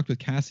when we talked with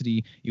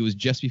Cassidy, it was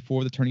just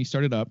before the tourney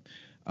started up.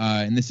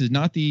 And this is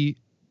not the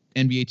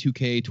NBA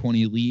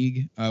 2K20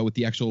 league with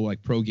the actual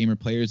like pro gamer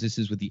players. This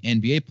is with the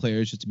NBA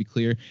players, just to be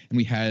clear. And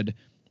we had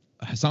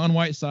Hassan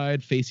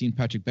Whiteside facing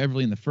Patrick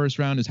Beverley in the first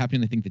round. Is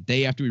happening, I think, the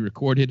day after we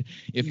recorded.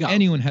 If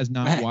anyone has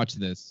not watched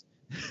this,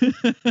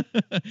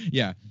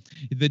 yeah,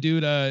 the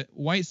dude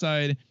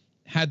Whiteside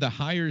had the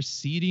higher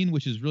seeding,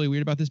 which is really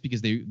weird about this because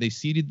they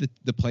seeded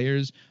the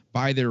players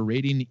by their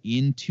rating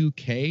in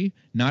 2K,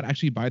 not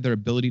actually by their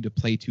ability to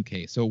play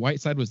 2K. So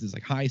Whiteside was this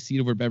like high seed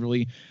over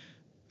Beverley,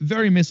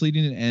 very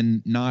misleading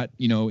and not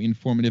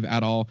informative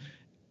at all.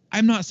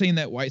 I'm not saying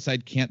that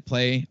Whiteside can't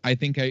play. I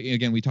think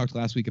again we talked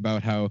last week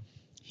about how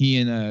he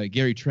and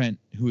Gary Trent,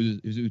 who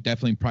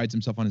definitely prides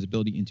himself on his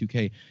ability in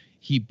 2K,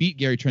 he beat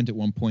Gary Trent at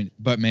one point.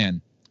 But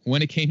man,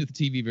 when it came to the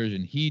TV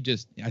version,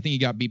 I think he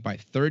got beat by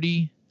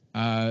 30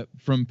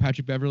 from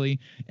Patrick Beverley.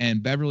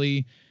 And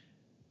Beverley,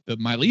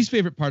 my least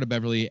favorite part of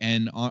Beverley,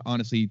 and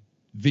honestly,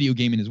 video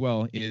gaming as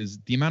well, is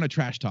the amount of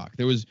trash talk.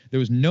 There was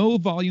no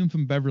volume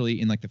from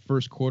Beverley in like the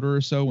first quarter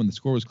or so when the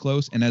score was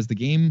close. And as the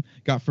game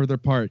got further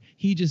apart,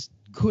 he just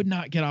could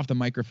not get off the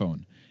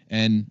microphone.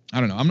 And I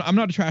don't know. I'm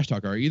not a trash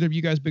talker. Are either of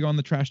you guys big on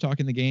the trash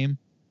talk in the game?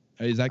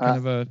 Is that kind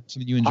of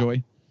something you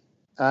enjoy?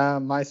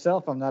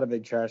 Myself, I'm not a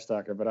big trash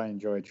talker, but I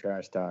enjoy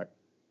trash talk.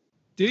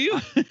 Do you?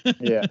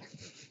 Yeah.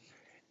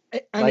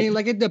 I mean,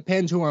 it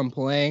depends who I'm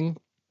playing.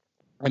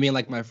 I mean,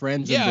 like my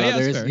friends and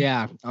brothers.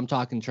 Yeah, I'm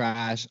talking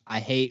trash. I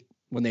hate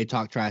when they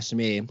talk trash to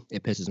me.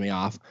 It pisses me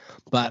off.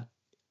 But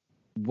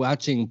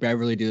watching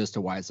Beverley do this to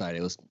Whiteside,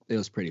 it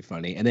was pretty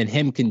funny. And then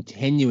him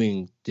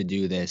continuing to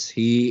do this,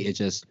 he is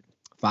just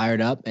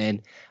fired up,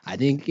 and I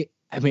think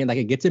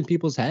it gets in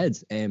people's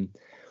heads, and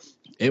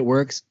it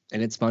works,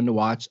 and it's fun to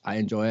watch. I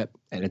enjoy it,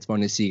 and it's fun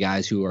to see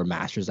guys who are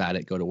masters at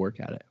it go to work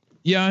at it.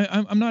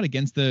 Yeah, I'm not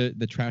against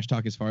the trash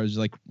talk as far as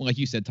like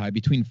you said, Ty,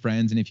 between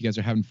friends, and if you guys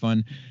are having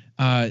fun.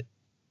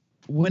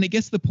 When it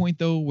gets to the point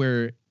though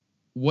where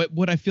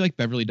what I feel like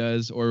Beverley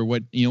does, or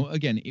what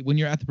again, when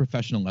you're at the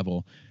professional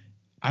level,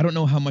 I don't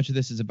know how much of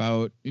this is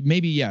about.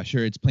 Maybe, yeah,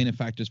 sure, it's playing a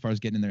factor as far as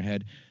getting in their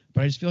head.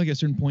 But I just feel like at a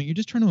certain point, you're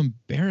just trying to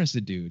embarrass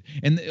a dude.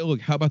 And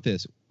look, how about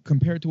this?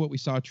 Compared to what we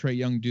saw Trae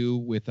Young do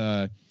with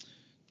Ariza.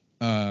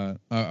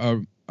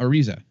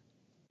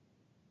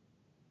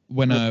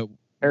 When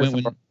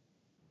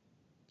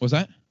was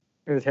that?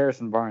 It was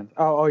Harrison Barnes.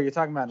 Oh, you're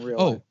talking about in real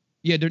life.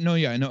 Yeah,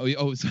 I know.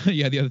 Oh, so,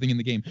 yeah, the other thing in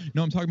the game.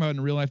 No, I'm talking about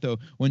in real life, though.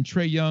 When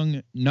Trae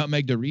Young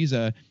nutmegged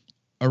Ariza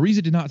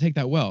did not take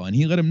that well, and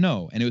he let him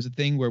know. And it was a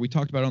thing where we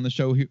talked about it on the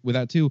show with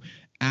that, too.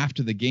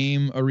 After the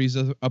game,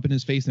 Ariza up in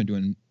his face, and they're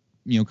doing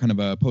kind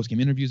of post-game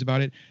interviews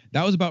about it.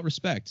 That was about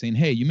respect, saying,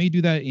 hey, you may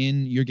do that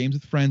in your games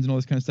with friends and all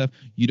this kind of stuff.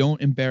 You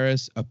don't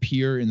embarrass a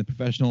peer in the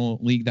professional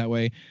league that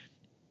way.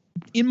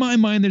 In my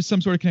mind, there's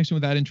some sort of connection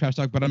with that in trash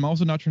talk, but I'm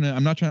also not trying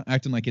to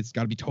acting like it's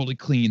got to be totally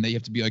clean, that you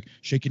have to be like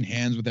shaking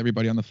hands with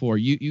everybody on the floor.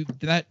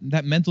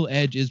 That mental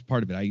edge is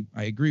part of it.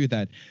 I agree with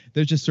that.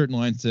 There's just certain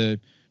lines to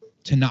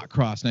not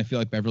cross, and I feel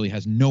like Beverley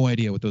has no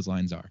idea what those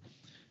lines are.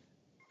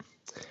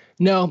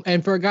 No,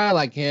 and for a guy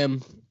like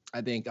him,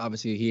 I think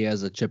obviously he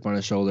has a chip on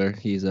his shoulder.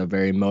 He's a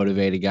very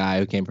motivated guy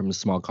who came from a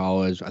small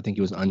college. I think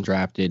he was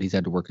undrafted. He's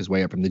had to work his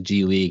way up from the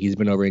G League. He's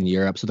been over in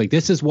Europe. So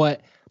this is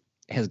what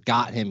has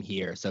got him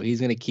here. So he's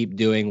going to keep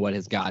doing what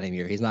has got him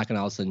here. He's not going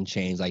to all of a sudden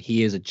change. Like,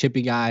 he is a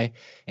chippy guy,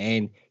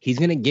 and he's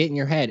going to get in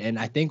your head. And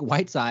I think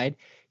Whiteside,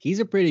 he's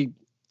a pretty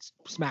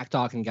smack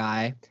talking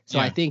guy. So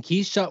I think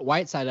he shut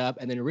Whiteside up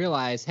and then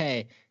realized,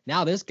 hey,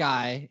 now this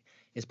guy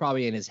is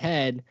probably in his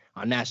head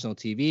on national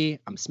TV.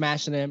 I'm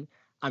smashing him.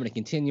 I'm going to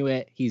continue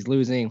it. He's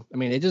losing. I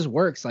mean, it just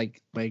works.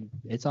 Like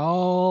it's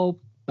all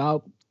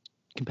about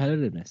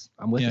competitiveness.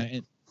 I'm with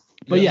it.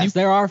 But yes,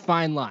 there are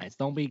fine lines.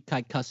 Don't be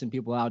like cussing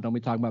people out. Don't be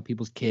talking about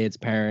people's kids,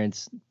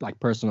 parents, like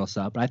personal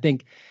stuff. But I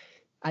think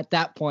at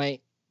that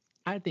point,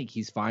 I think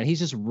he's fine. He's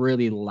just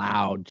really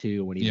loud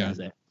too when he does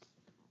it.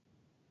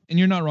 And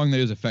you're not wrong that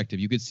it was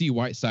effective. You could see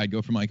Whiteside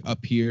go from like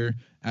up here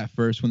at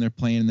first when they're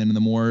playing, and then in the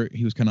more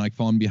he was kind of like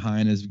falling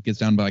behind as it gets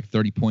down by like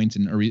 30 points.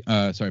 And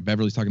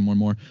Beverly's talking more and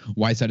more.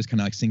 Whiteside is kind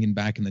of like sinking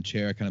back in the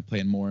chair, kind of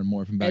playing more and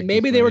more from back. And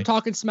maybe they were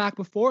talking smack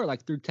before,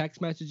 like through text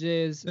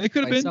messages. They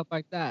could have been stuff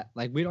like that.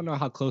 Like, we don't know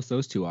how close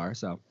those two are.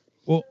 So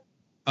well,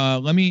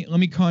 let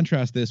me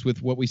contrast this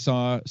with what we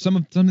saw.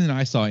 Something that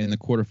I saw in the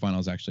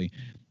quarterfinals actually.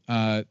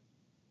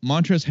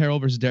 Montrezl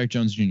Harrell versus Derrick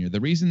Jones Jr. The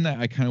reason that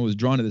I kind of was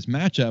drawn to this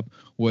matchup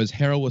was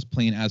Harrell was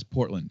playing as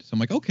Portland. So I'm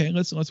like, okay,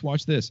 let's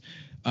watch this.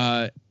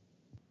 It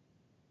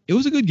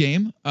was a good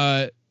game.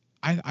 I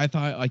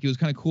thought like it was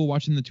kind of cool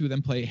watching the two of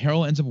them play.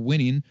 Harrell ends up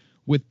winning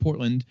with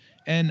Portland,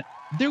 and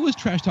there was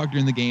trash talk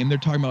during the game. They're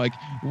talking about like,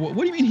 what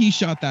do you mean he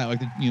shot that? Like,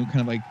 kind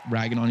of like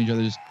ragging on each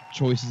other's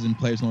choices and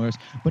players and all the rest.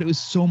 But it was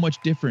so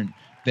much different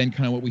than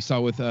kind of what we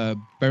saw with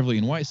Beverly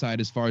and Whiteside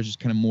as far as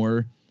just kind of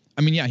more.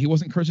 I mean, yeah, he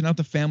wasn't cursing out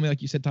the family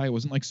like you said, Ty. He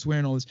wasn't like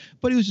swearing all this,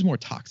 but he was just more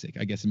toxic,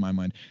 I guess, in my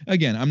mind.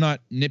 Again, I'm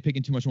not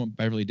nitpicking too much on what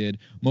Beverly did.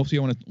 Mostly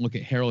I want to look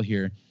at Harrell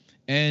here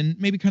and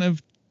maybe kind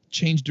of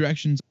change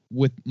directions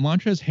with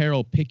Montrezl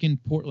Harrell picking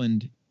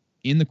Portland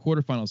in the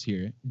quarterfinals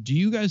here. Do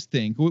you guys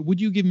think, would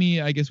you give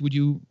me, I guess, would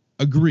you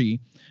agree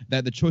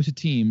that the choice of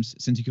teams,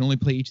 since you can only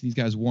play each of these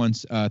guys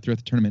once throughout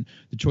the tournament,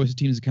 the choice of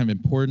teams is kind of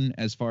important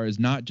as far as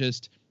not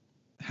just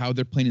how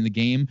they're playing in the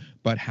game,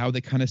 but how they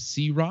kind of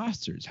see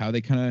rosters, how they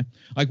kind of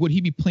like, would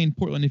he be playing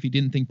Portland if he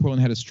didn't think Portland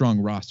had a strong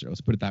roster?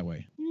 Let's put it that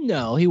way.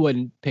 No, he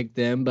wouldn't pick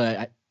them,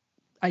 but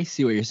I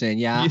see what you're saying.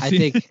 Yeah, I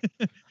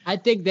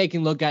think they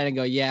can look at it and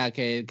go, yeah,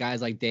 okay,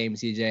 guys like Dame,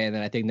 CJ, and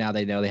then I think now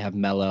they know they have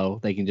Melo.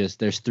 They can just,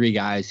 there's three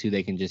guys who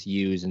they can just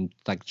use and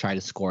like try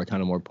to score a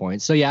ton of more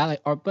points. So yeah,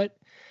 but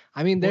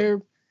I mean,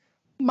 there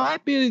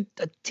might be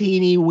a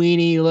teeny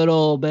weeny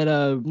little bit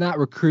of not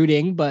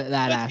recruiting, but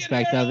that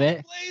aspect of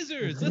it.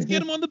 Blazers. Let's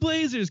get him on the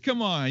Blazers.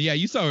 Come on. Yeah,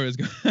 you saw where it was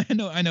going.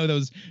 I know that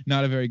was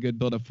not a very good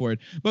build up for it,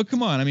 but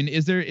come on. I mean,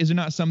 is there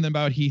not something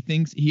about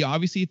he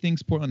obviously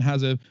thinks Portland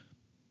has a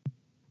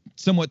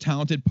somewhat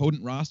talented,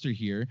 potent roster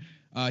here.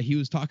 He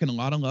was talking a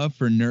lot of love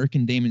for Nurk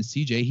and Damon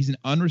CJ. He's an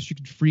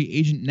unrestricted free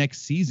agent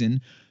next season.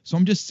 So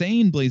I'm just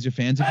saying, Blazer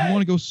fans, if you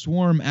want to go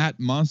swarm at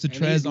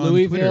Monster-Trez on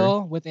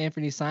Louisville Twitter. With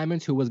Anthony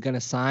Simons, who was going to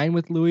sign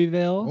with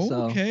Louisville.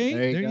 Okay,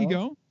 there you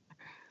go.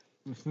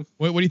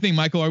 What do you think,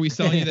 Michael? Are we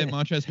selling you that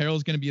Montrezl Harrell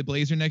is going to be a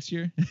Blazer next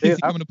year? Is he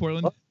coming to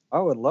Portland? I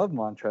would love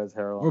Montrezl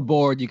Harrell. We're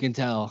bored, you can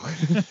tell.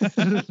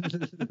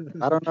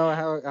 I don't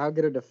know how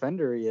good a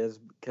defender he is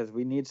because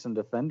we need some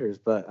defenders.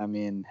 But, I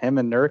mean, him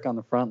and Nurk on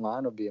the front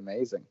line would be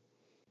amazing.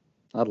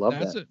 I'd love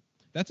that.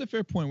 That's a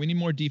fair point. We need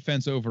more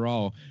defense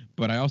overall,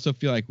 but I also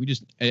feel like we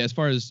just, as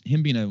far as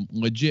him being a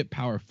legit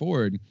power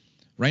forward,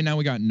 right now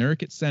we got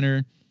Nurk at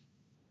center,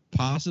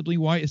 possibly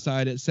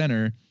Whiteside at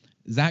center,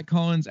 Zach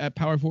Collins at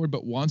power forward,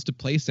 but wants to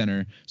play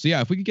center. So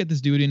yeah, if we could get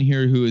this dude in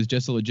here who is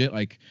just a legit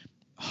like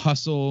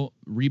hustle,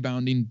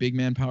 rebounding, big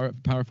man power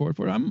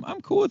forward,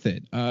 I'm cool with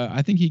it.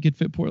 I think he could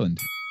fit Portland.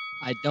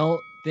 I don't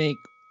think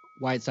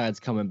Whiteside's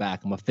coming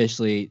back. I'm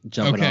officially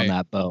jumping on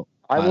that boat.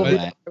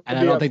 And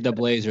I don't think the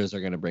Blazers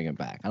are going to bring him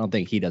back. I don't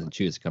think he doesn't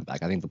choose to come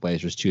back. I think the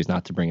Blazers choose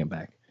not to bring him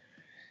back.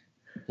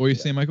 What were you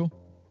saying, Michael?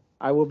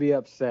 I will be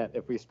upset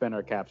if we spend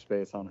our cap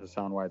space on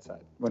Hassan Whiteside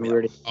when we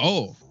already.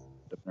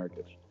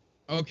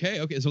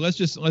 Okay. So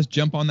let's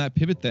jump on that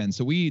pivot then.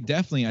 So we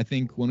definitely, I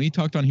think, when we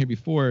talked on here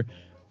before,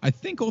 I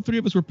think all three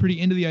of us were pretty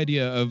into the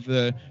idea of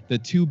the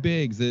two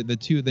bigs, the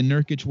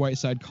Nurkic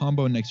Whiteside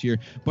combo next year.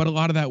 But a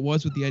lot of that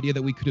was with the idea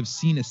that we could have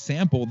seen a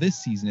sample this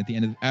season at the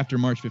end after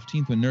March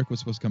 15th when Nurk was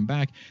supposed to come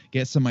back,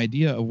 get some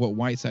idea of what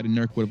Whiteside and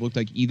Nurk would have looked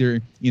like either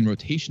in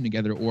rotation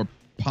together or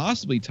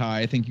possibly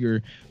Ty. I think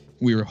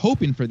we were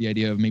hoping for the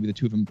idea of maybe the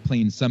two of them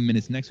playing some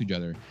minutes next to each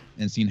other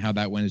and seeing how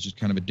that went is just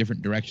kind of a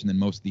different direction than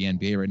most of the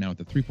NBA right now with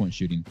the 3-point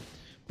shooting.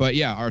 But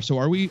yeah,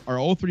 are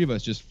all three of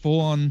us just full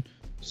on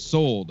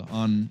sold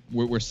on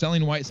we're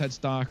selling Whiteside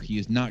stock? He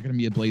is not going to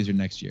be a Blazer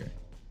next year.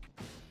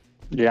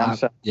 Yeah,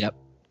 yep.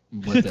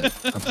 With it.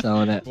 I'm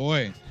selling it.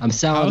 Boy, I'm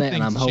selling it,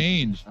 and I'm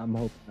hoping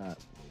that.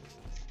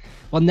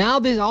 Well, now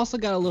they also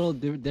got a little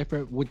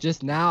different with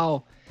just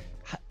now,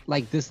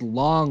 like this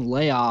long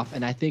layoff,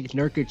 and I think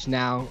Nurkic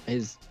now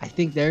is. I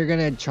think they're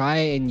gonna try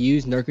and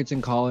use Nurkic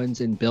and Collins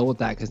and build with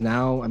that because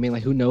now, I mean,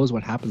 like who knows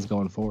what happens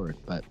going forward,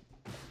 but.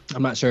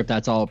 I'm not sure if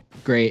that's all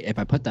great if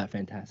I put that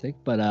fantastic,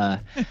 but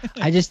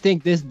I just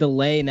think this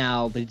delay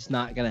now, it's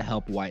not going to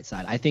help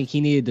Whiteside. I think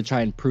he needed to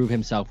try and prove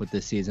himself with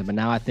this season, but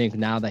now I think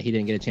now that he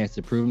didn't get a chance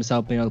to prove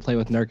himself being able to play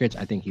with Nurkic,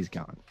 I think he's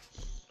gone.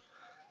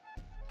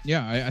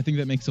 Yeah, I think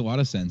that makes a lot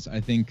of sense. I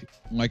think,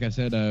 like I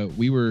said,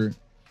 we were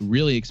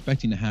really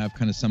expecting to have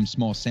kind of some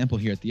small sample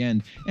here at the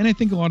end, and I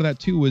think a lot of that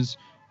too was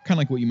kind of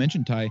like what you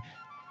mentioned, Ty,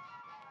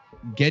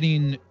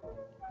 getting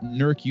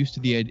Nurk used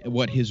to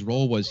what his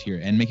role was here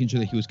and making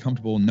sure that he was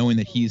comfortable knowing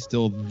that he's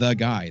still the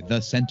guy,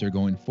 the center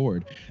going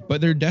forward.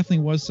 But there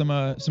definitely was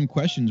some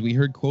questions. We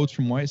heard quotes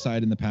from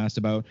Whiteside in the past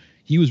about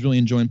he was really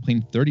enjoying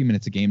playing 30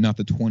 minutes a game, not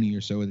the 20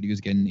 or so that he was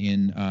getting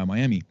in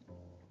Miami.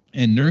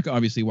 And Nurk,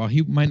 obviously, while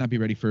he might not be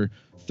ready for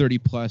 30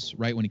 plus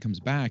right when he comes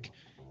back,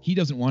 he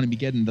doesn't want to be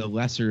getting the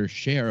lesser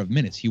share of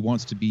minutes. He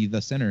wants to be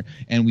the center.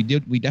 And we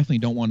definitely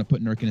don't want to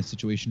put Nurk in a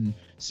situation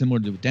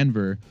similar to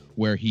Denver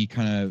where he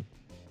kind of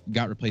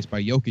got replaced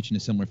by Jokic in a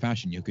similar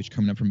fashion. Jokic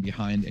coming up from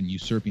behind and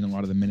usurping a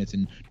lot of the minutes,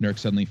 and Nurk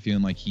suddenly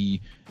feeling like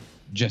he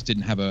just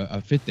didn't have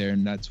a fit there,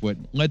 and that's what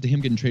led to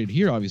him getting traded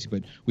here, obviously.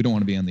 But we don't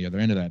want to be on the other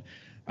end of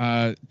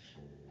that.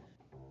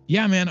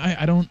 Yeah, man,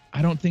 I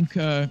don't think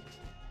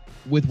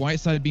with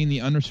Whiteside being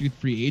the unrestricted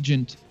free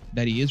agent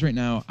that he is right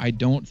now, I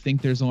don't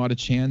think there's a lot of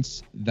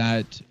chance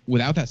that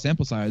without that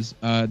sample size,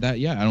 I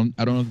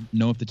don't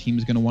know if the team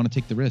is going to want to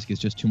take the risk. It's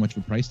just too much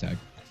of a price tag.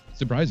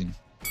 Surprising.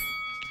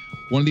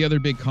 One of the other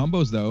big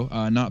combos, though,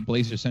 not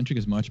Blazer-centric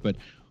as much, but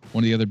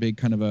one of the other big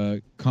kind of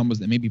combos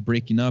that may be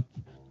breaking up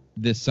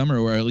this summer,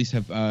 or at least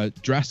have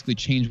drastically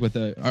changed with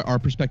our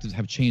perspectives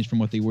have changed from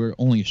what they were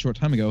only a short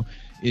time ago,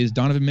 is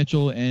Donovan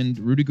Mitchell and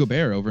Rudy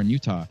Gobert over in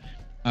Utah.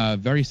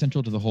 Very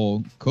central to the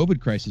whole COVID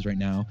crisis right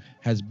now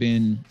has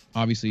been,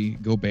 obviously,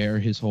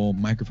 Gobert, his whole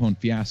microphone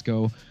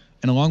fiasco.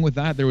 And along with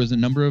that, there was a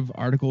number of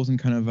articles and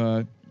kind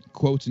of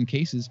quotes and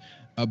cases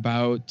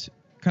about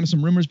kind of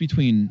some rumors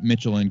between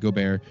Mitchell and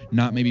Gobert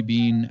not maybe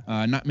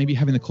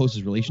having the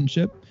closest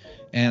relationship.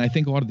 And I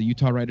think a lot of the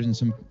Utah writers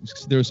and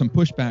there was some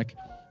pushback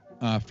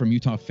from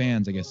Utah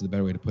fans, I guess is a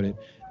better way to put it,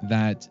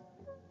 that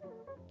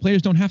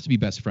players don't have to be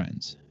best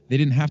friends. They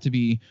didn't have to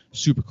be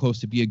super close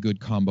to be a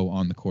good combo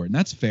on the court. And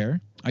that's fair.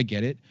 I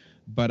get it.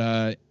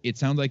 But it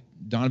sounds like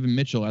Donovan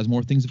Mitchell, as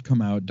more things have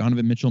come out,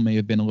 Donovan Mitchell may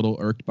have been a little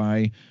irked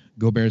by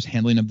Gobert's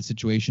handling of the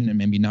situation and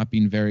maybe not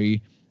being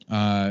very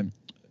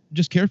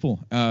just careful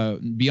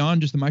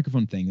beyond just the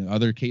microphone thing.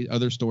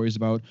 Other stories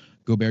about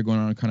Gobert going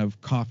on kind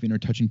of coughing or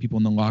touching people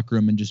in the locker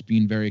room and just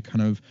being very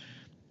kind of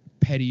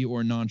petty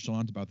or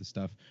nonchalant about this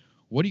stuff.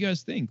 What do you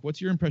guys think?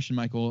 What's your impression,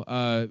 Michael?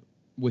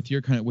 With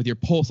your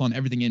pulse on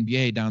everything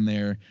NBA down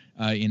there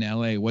in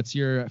LA, what's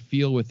your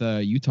feel with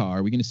Utah?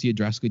 Are we going to see a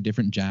drastically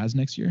different Jazz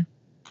next year?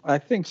 I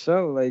think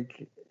so.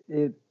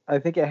 I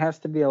think it has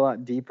to be a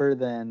lot deeper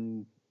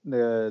than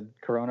the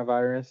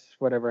coronavirus,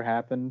 whatever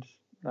happened,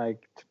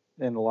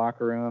 in the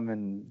locker room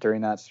and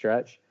during that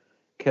stretch,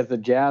 because the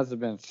Jazz have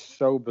been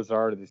so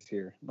bizarre this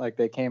year.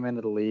 They came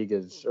into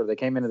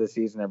the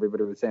season,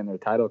 everybody was saying they're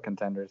title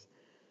contenders,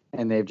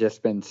 and they've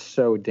just been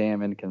so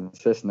damn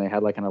inconsistent. They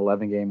had an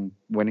 11-game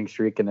winning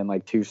streak and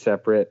then 2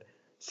 separate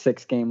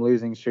 6-game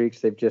losing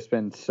streaks. They've just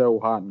been so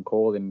hot and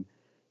cold, and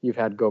you've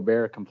had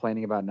Gobert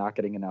complaining about not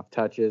getting enough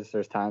touches.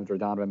 There's times where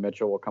Donovan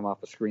Mitchell will come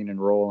off a screen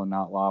and roll and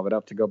not lob it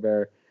up to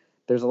Gobert.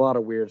 There's a lot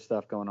of weird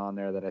stuff going on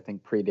there that I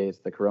think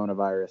predates the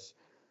coronavirus.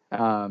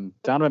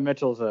 Donovan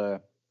Mitchell's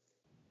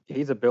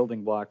he's a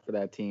building block for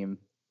that team,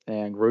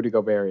 and Rudy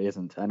Gobert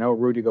isn't. I know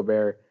Rudy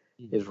Gobert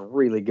is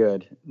really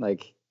good.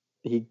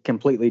 He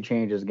completely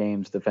changes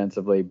games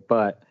defensively,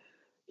 but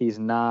you're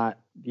not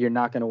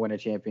going to win a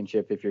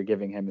championship if you're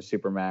giving him a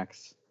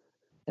supermax,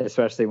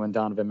 especially when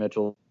Donovan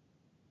Mitchell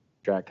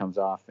contract comes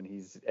off and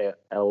he's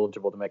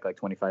eligible to make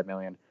 $25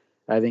 million.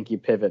 I think you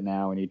pivot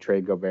now and you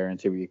trade Gobert and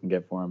see what you can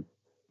get for him.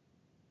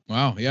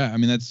 Wow. Yeah. I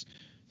mean, that's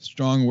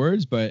strong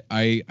words, but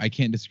I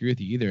can't disagree with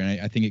you either.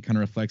 And I think it kind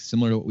of reflects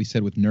similar to what we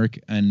said with Nurk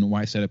and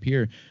why I said up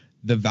here.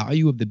 The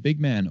value of the big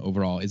man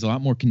overall is a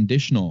lot more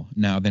conditional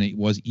now than it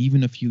was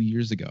even a few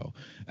years ago.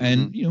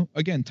 And,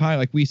 again, Ty,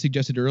 like we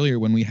suggested earlier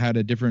when we had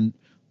a different,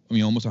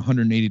 almost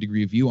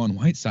 180-degree view on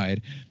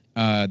Whiteside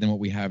than what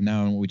we have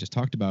now and what we just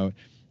talked about,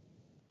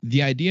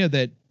 the idea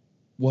that,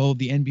 well,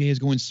 the NBA is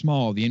going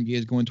small. The NBA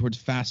is going towards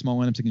fast, small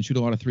lineups that can shoot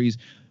a lot of threes.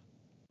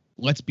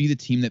 Let's be the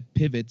team that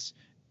pivots,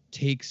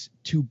 takes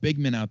 2 big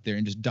men out there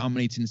and just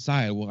dominates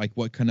inside. Well,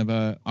 what kind of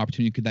a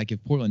opportunity could that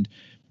give Portland?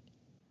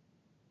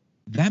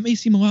 That may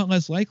seem a lot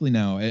less likely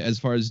now, as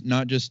far as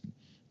not just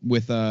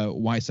with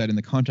Whiteside in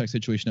the contract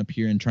situation up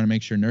here and trying to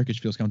make sure Nurkic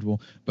feels comfortable,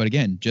 but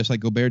again, just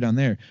like Gobert down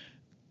there,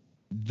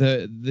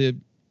 the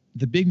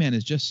big man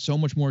is just so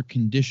much more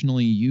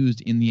conditionally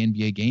used in the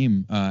NBA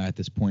game at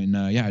this point. And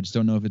I just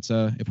don't know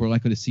if we're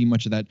likely to see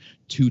much of that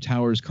 2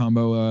 towers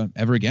combo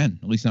ever again,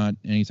 at least not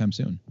anytime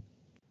soon.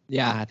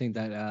 Yeah, I think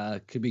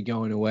that could be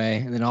going away.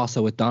 And then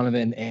also with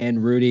Donovan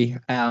and Rudy,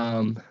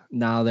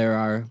 now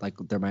there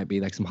might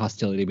be some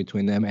hostility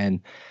between them. And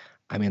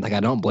I mean,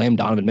 I don't blame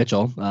Donovan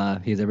Mitchell.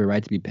 He has every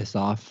right to be pissed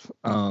off.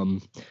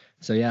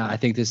 So, yeah, I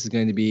think this is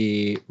going to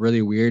be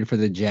really weird for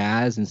the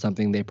Jazz and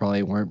something they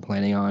probably weren't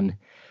planning on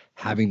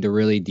having to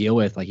really deal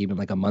with, like even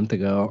like a month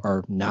ago,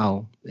 or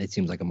now it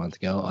seems like a month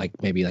ago, like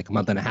maybe like a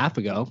month and a half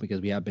ago,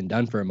 because we have been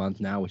done for a month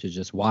now, which is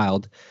just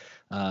wild.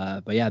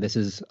 But yeah, this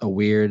is a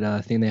weird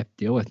thing they have to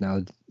deal with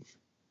now.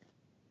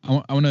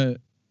 I want to.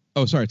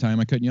 Oh, sorry, Ty. Am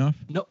I cutting you off?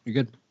 Nope, you're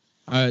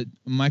good.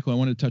 Michael, I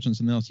wanted to touch on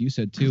something else you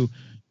said too.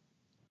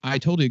 I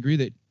totally agree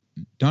that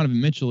Donovan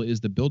Mitchell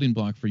is the building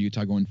block for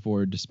Utah going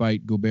forward,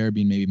 despite Gobert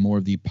being maybe more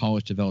of the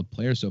polished, developed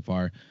player so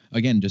far.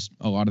 Again, just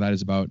a lot of that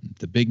is about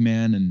the big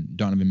man, and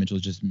Donovan Mitchell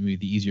is just maybe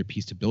the easier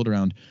piece to build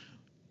around.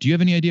 Do you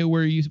have any idea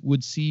where you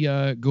would see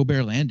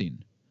Gobert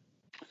landing?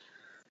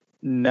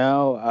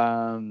 No.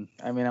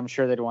 I mean, I'm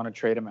sure they'd want to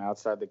trade him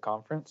outside the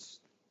conference.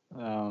 I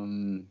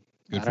don't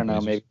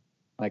know, maybe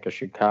like a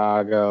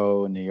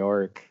Chicago, New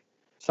York,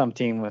 some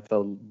team with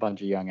a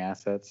bunch of young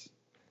assets.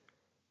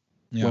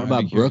 Yeah, what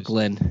about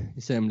Brooklyn?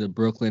 You send him to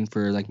Brooklyn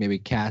for like maybe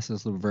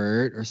Cassius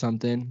LeVert or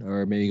something,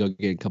 or maybe go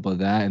get a couple of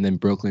that, and then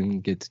Brooklyn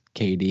gets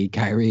KD,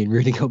 Kyrie, and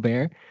Rudy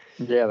Gobert.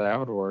 Yeah, that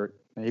would work.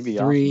 Maybe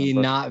three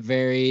not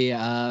very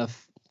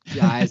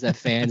guys that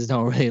fans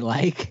don't really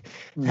like.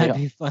 That'd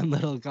be a fun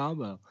little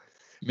combo.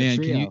 Man,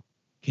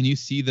 can you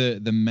see the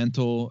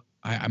mental?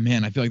 I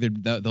feel like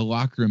the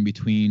locker room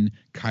between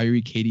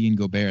Kyrie, KD, and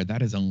Gobert,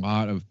 that is a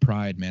lot of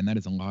pride, man. That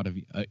is a lot of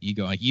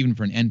ego. Like even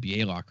for an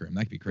NBA locker room,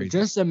 that could be crazy.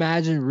 Just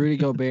imagine Rudy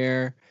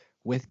Gobert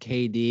with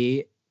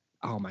KD.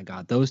 Oh my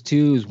God, those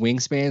two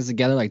wingspans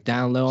together, like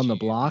down low on the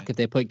block. If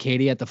they put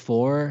KD at the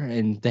 4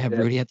 and they have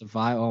Rudy at the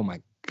 5, oh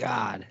my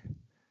God.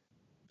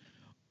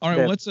 All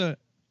right, what's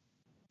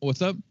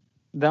up?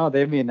 No,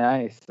 they'd be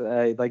nice.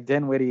 Like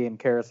Dinwiddie and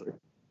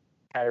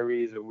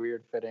Kyrie is a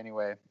weird fit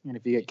anyway, and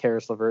if you get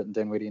Caris LeVert and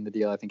Dinwiddie in the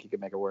deal, I think you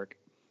could make it work.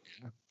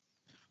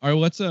 All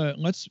right,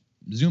 let's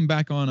zoom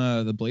back on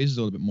the Blazers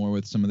a little bit more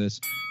with some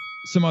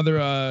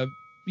other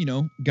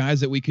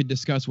guys that we could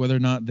discuss whether or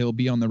not they'll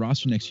be on the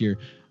roster next year.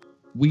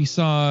 We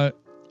saw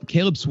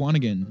Caleb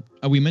Swanigan.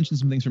 We mentioned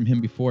some things from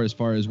him before as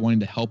far as wanting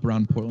to help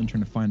around Portland,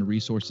 trying to find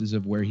resources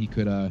of where he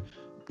could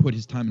put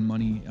his time and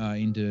money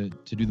into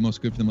to do the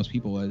most good for the most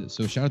people.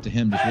 So shout out to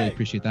him. Just really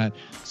appreciate that.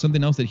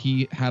 Something else that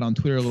he had on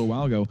Twitter a little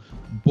while ago,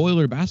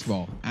 Boiler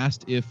Basketball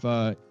asked if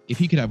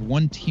he could have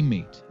one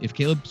teammate, if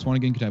Caleb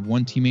Swanigan could have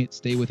one teammate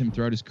stay with him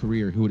throughout his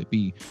career, who would it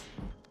be?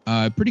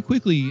 Pretty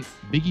quickly,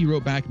 Biggie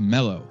wrote back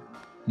Melo.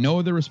 No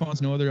other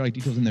response, no other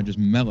details in there, just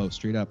Melo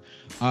straight up.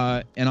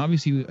 And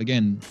obviously,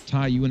 again,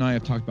 Ty, you and I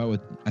have talked about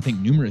with, I think,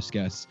 numerous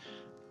guests,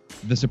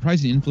 the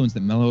surprising influence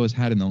that Melo has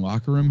had in the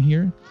locker room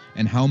here,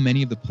 and how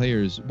many of the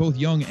players, both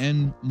young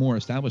and more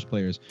established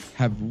players,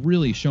 have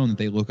really shown that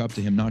they look up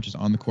to him, not just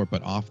on the court,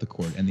 but off the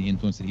court, and the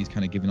influence that he's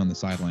kind of given on the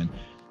sideline.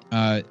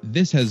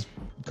 This has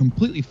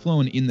completely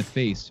flown in the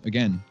face,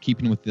 again,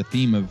 keeping with the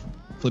theme of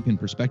flipping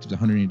perspectives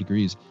 180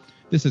 degrees.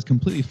 This has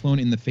completely flown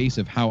in the face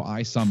of how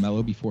I saw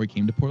Melo before he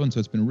came to Portland. So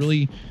it's been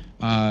really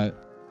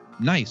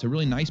nice, a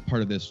really nice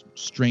part of this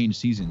strange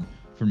season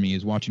for me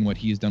is watching what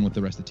he has done with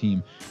the rest of the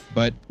team.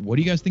 But what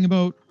do you guys think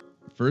about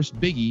first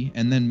Biggie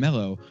and then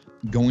Melo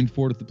going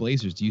forward with the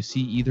Blazers? Do you see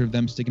either of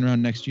them sticking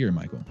around next year,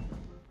 Michael?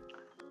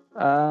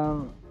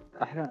 I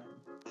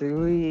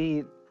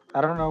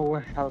don't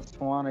know how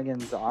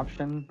Swanigan's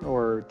option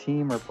or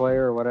team or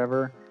player or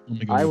whatever.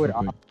 I would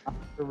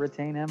opt to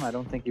retain him. I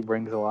don't think he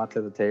brings a lot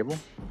to the table.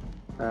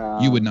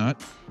 You would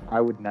not? I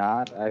would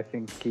not. I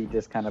think he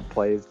just kind of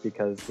plays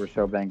because we're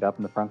so banged up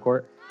in the front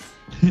court.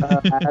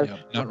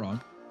 Not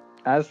wrong.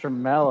 As for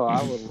Melo,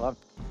 I would love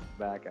to have him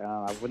back.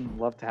 I wouldn't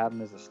love to have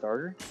him as a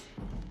starter.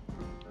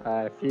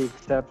 If he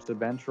accepts the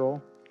bench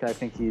role, I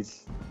think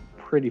he's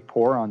pretty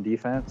poor on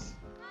defense.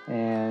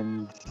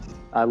 And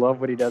I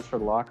love what he does for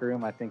the locker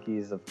room. I think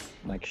he's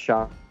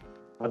shot.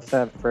 What's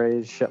that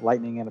phrase?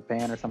 Lightning in a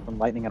pan or something?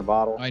 Lightning in a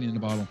bottle. Lightning in a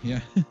bottle,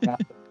 yeah.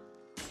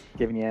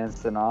 Giving you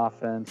instant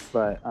offense.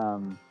 But,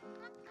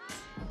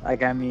 I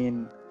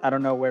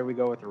don't know where we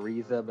go with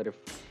Ariza, but if,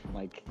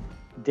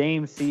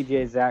 Dame,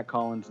 CJ, Zach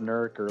Collins,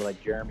 Nurk, or,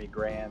 Jeremy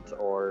Grant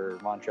or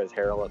Montrezl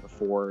Harrell at the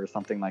 4 or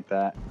something like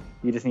that,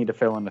 you just need to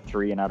fill in the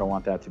 3, and I don't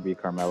want that to be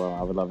Carmelo.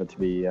 I would love it to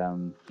be,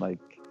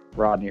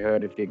 Rodney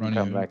Hood if he can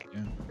come back.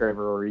 Yeah.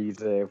 Trevor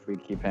Ariza if we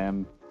keep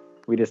him.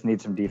 We just need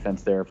some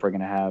defense there if we're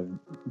going to have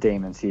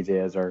Dame and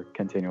CJ as our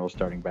continual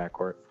starting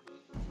backcourt.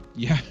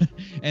 Yeah,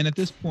 and at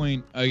this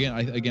point, I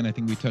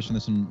think we touched on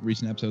this in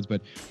recent episodes,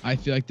 but I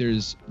feel like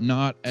there's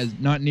not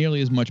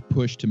nearly as much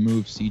push to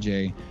move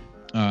CJ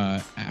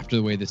after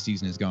the way this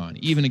season has gone.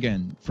 Even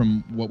again,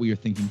 from what we were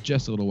thinking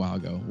just a little while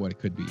ago, what it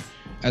could be.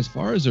 As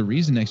far as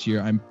Ariza next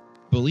year, I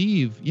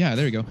believe, yeah,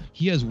 there you go.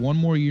 He has one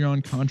more year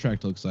on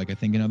contract, looks like. I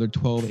think another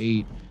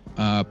 12-8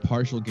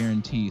 partial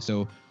guarantee.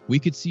 So we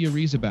could see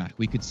Ariza back.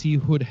 We could see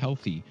Hood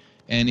healthy.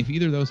 And if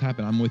either of those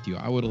happen, I'm with you.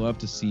 I would love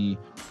to see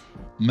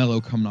Melo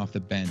coming off the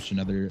bench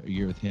another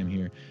year with him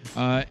here.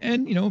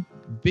 And,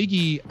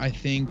 Biggie, I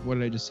think, what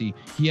did I just see?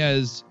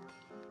 It's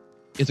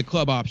a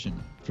club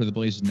option. for the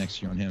Blazers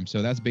next year on him.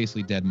 So that's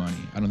basically dead money.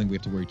 I don't think we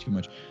have to worry too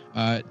much.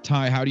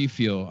 Ty, how do you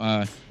feel?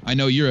 I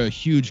know you're a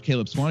huge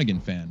Caleb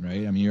Swanigan fan,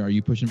 right? I mean, are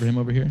you pushing for him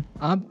over here?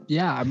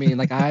 Yeah. I mean,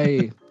 like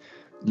I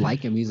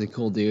like him. He's a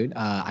cool dude.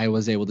 I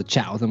was able to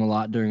chat with him a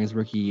lot during his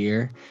rookie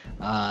year.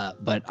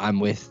 But I'm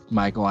with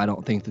Michael. I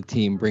don't think the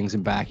team brings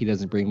him back. He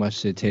doesn't bring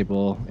much to the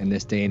table in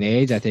this day and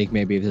age. I think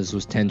maybe if this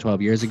was 10,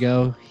 12 years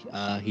ago,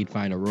 he'd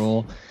find a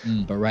role.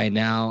 But right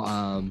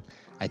now,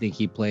 I think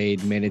he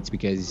played minutes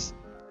because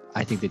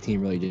I think the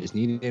team really just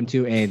needed him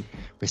to, and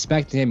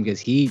respect to him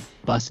because he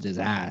busted his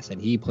ass and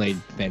he played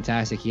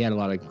fantastic. He had a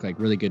lot of like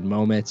really good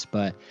moments,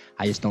 but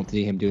I just don't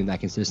see him doing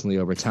that consistently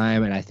over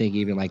time. And I think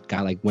even like a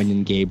guy like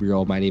Wenyen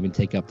Gabriel might even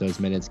take up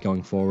those minutes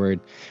going forward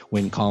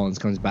when Collins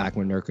comes back,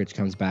 when Nurkic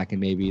comes back, and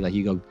maybe like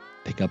you go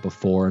pick up a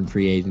 4 in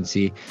free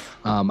agency.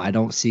 I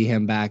don't see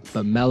him back,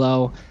 but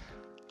Melo,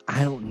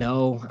 I don't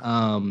know.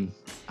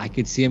 I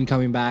could see him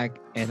coming back,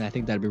 and I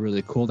think that'd be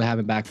really cool to have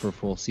him back for a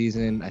full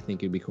season. I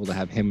think it'd be cool to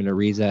have him and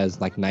Ariza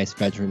as like nice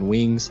veteran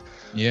wings.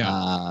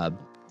 Yeah.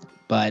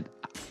 But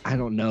I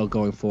don't know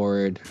going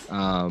forward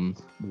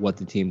what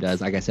the team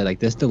does. Like I said, like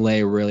this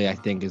delay really, I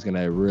think, is going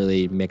to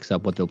really mix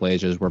up what the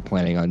Blazers were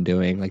planning on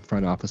doing. Like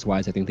front office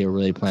wise, I think they were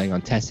really planning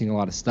on testing a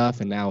lot of stuff,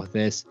 and now with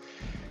this,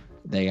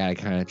 they got to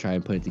kind of try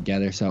and put it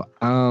together. So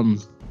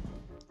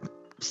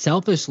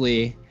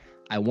selfishly,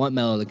 I want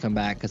Melo to come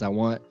back because I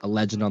want a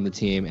legend on the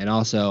team. And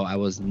also, I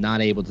was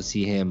not able to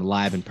see him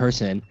live in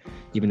person,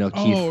 even though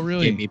Keith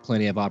gave me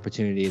plenty of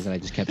opportunities and I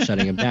just kept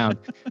shutting him down.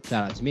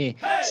 Shout out to me.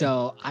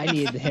 So I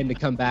need him to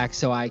come back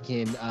so I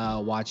can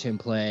watch him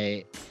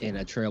play in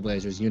a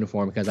Trailblazers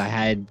uniform because I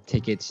had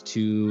tickets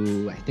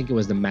to, I think it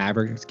was the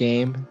Mavericks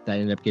game that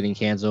ended up getting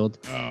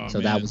canceled.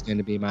 That was going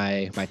to be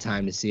my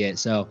time to see it.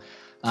 So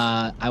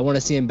I want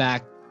to see him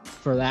back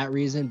for that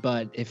reason,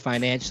 but if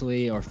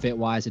financially or fit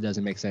wise it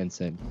doesn't make sense,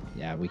 then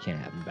yeah, we can't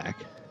have him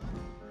back.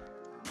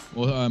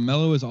 Well,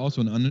 Melo is also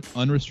an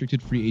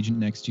unrestricted free agent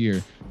next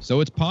year, so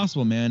it's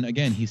possible, man.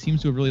 Again, he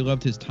seems to have really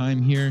loved his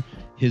time here.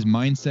 His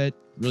mindset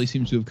really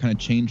seems to have kind of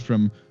changed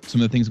from some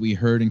of the things we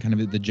heard and kind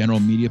of the general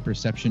media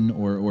perception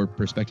or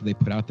perspective they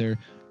put out there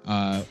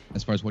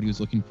as far as what he was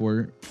looking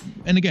for.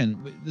 And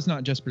again, it's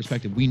not just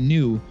perspective. We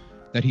knew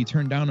that he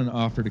turned down an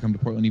offer to come to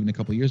Portland even a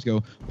couple of years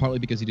ago, partly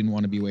because he didn't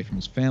want to be away from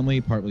his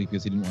family, partly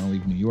because he didn't want to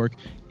leave New York.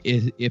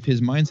 If his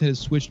mindset has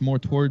switched more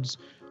towards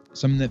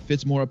something that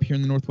fits more up here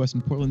in the Northwest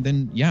in Portland,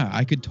 then yeah,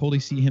 I could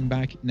totally see him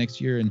back next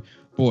year. And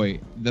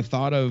boy, the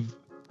thought of,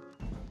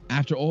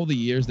 after all the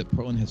years that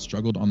Portland has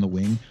struggled on the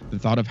wing, the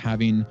thought of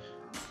having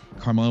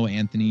Carmelo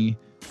Anthony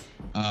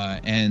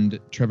and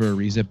Trevor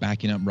Ariza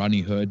backing up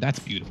Rodney Hood, that's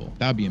beautiful.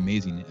 That would be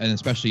amazing. And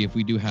especially if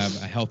we do have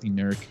a healthy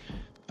Nurk,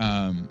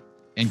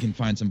 and can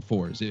find some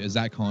 4s. Is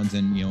that Collins?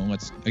 And,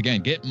 let's, again,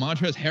 get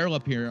Montrezl Harrell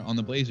up here on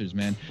the Blazers,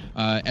 man.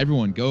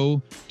 Everyone,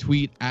 go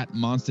tweet at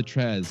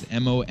Monstatrez,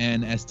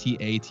 MONSTATREZZ,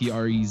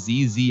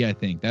 I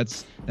think.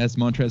 That's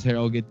Montrezl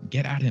Harrell.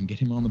 Get at him. Get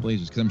him on the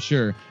Blazers. Because I'm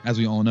sure, as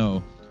we all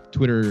know,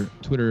 Twitter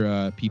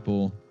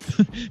people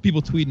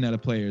tweeting at a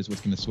player is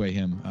what's going to sway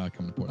him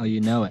coming to Portland. Oh,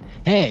 you know it.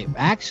 Hey,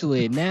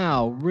 actually,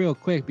 now, real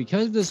quick,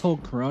 because of this whole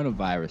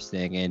coronavirus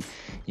thing, and,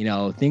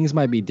 things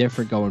might be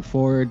different going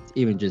forward,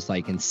 even just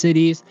like in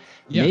cities.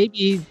 Yeah.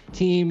 Maybe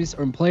teams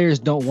or players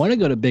don't want to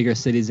go to bigger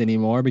cities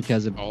anymore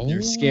because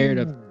they're scared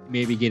of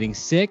maybe getting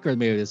sick or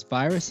maybe this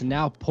virus. And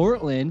now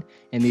Portland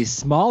and these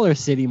smaller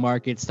city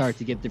markets start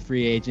to get the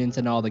free agents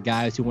and all the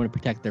guys who want to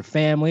protect their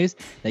families.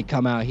 They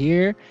come out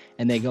here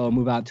and they go and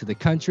move out to the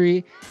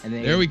country. And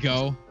there we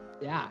go.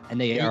 Yeah,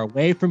 and they are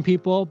away from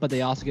people, but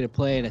they also get to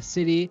play in a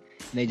city,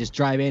 and they just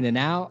drive in and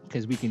out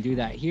because we can do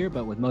that here,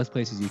 but with most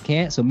places you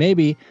can't. So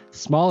maybe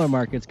smaller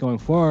markets going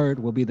forward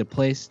will be the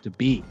place to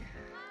be.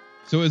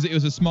 So it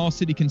was a small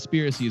city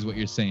conspiracy is what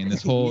you're saying.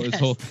 This whole yes. this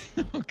whole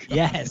oh,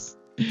 yes.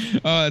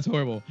 Oh, that's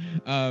horrible.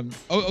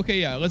 Okay,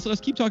 yeah.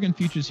 Let's keep talking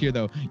futures here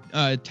though.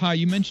 Ty,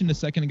 you mentioned a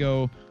second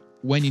ago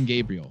Wenyen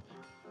Gabriel.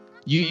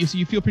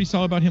 You feel pretty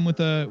solid about him with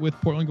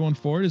Portland going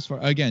forward. As far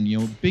again,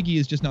 Biggie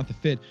is just not the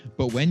fit,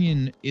 but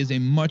Wenyen is a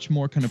much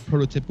more kind of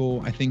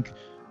prototypical, I think,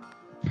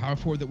 power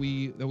forward that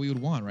we would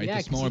want, right? Yeah,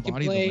 the smaller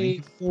body, play the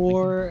length.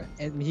 4,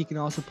 and he can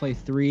also play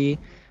 3.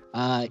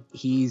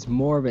 He's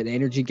more of an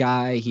energy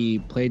guy. He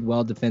played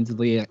well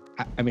defensively.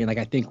 I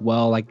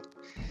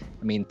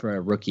think for a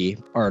rookie,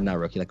 or not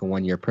rookie, like a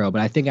 1-year pro.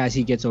 But I think as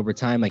he gets over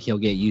time, like he'll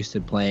get used to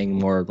playing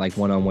more like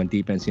one-on-one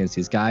defense against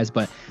these guys.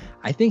 But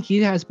I think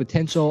he has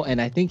potential, and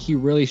I think he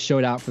really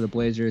showed out for the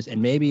Blazers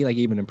and maybe like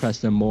even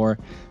impressed them more.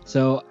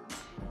 So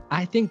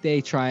I think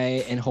they try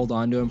and hold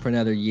on to him for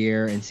another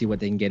year and see what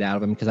they can get out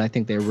of him, because I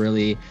think they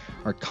really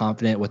are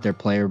confident with their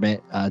player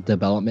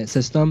development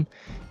system.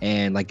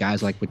 And like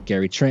guys like with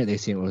Gary Trent, they've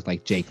seen it with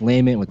like Jake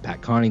Layman, with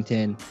Pat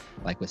Connaughton,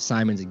 like with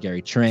Simons and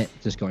Gary Trent,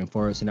 just going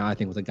forward. So now I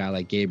think with a guy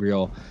like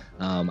Gabriel,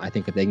 I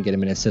think if they can get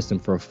him in a system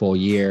for a full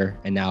year,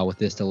 and now with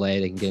this delay,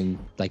 they can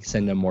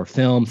send him more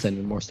film, send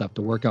him more stuff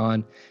to work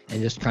on,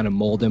 and just kind of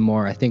mold him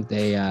more. I think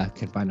they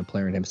can find a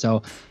player in him.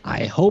 So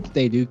I hope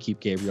they do keep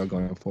Gabriel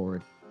going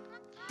forward.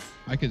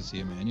 I could see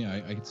it, man.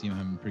 Yeah, I could see him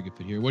having a pretty good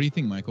fit here. What do you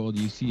think, Michael?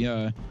 Do you see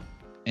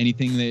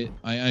anything that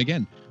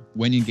again,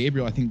 Wenyen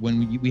Gabriel? I think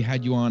when we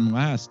had you on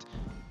last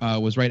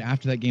was right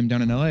after that game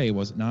down in LA,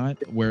 was it not?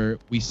 Where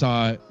we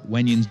saw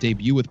Wenyen's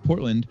debut with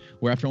Portland,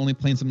 where after only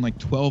playing something like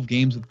 12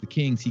 games with the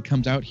Kings, he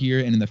comes out here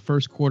and in the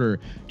first quarter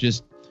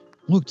just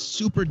looked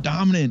super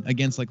dominant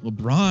against like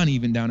LeBron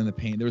even down in the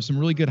paint. There was some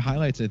really good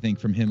highlights, I think,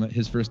 from him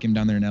his first game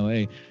down there in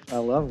LA. I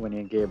love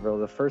Wenyen Gabriel.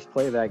 The first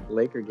play of that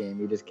Laker game,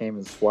 he just came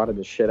and swatted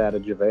the shit out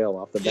of JaVale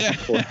off the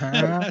backcourt.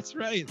 Yeah, that's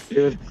right. It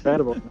was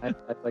incredible. I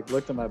like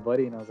looked at my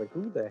buddy and I was like,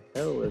 who the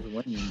hell is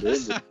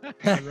Wenyen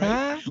Gabriel?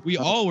 Right. We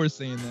all were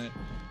saying that.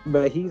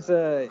 But he's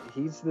the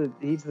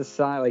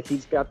size, like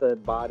he's got the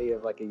body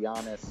of like a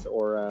Giannis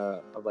or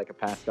of like a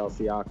Pascal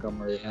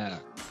Siakam, or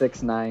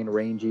 6'9",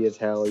 rangy as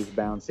hell. He's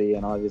bouncy,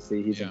 and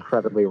obviously he's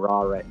incredibly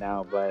raw right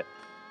now. But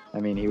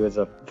I mean, he was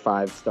a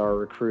 5-star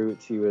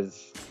recruit. He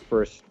was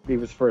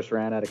first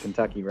round out of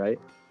Kentucky, right?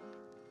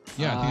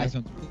 Yeah, I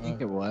think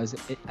it was.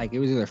 It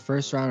was either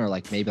first round or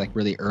like maybe like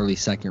really early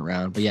second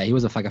round. But yeah, he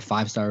was like a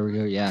 5-star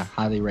recruit. Yeah,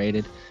 highly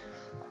rated.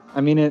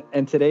 I mean,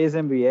 in today's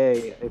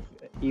NBA,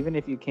 even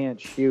if you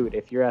can't shoot,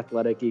 if you're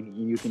athletic,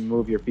 you can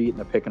move your feet in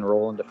the pick and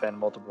roll and defend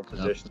multiple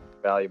positions.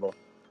 Yep. Valuable.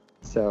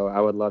 So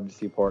I would love to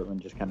see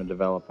Portland just kind of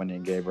develop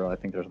Wenyen Gabriel. I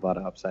think there's a lot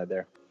of upside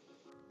there.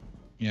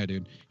 Yeah,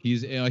 dude.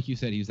 He's, like you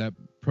said, he's that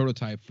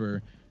prototype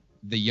for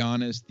the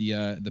Giannis,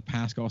 the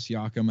Pascal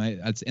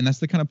Siakam. That's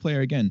the kind of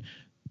player, again,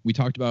 we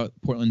talked about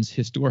Portland's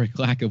historic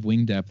lack of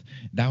wing depth.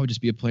 That would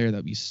just be a player that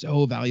would be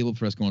so valuable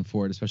for us going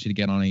forward, especially to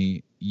get on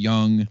a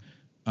young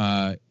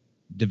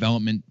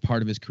development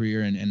part of his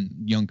career and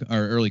young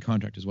or early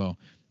contract as well.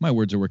 My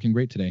words are working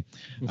great today.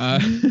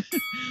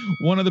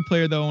 One other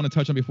player, though, I want to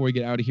touch on before we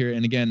get out of here.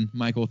 And again,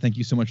 Michael, thank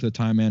you so much for the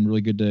time, man.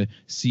 Really good to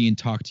see and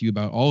talk to you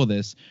about all of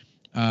this.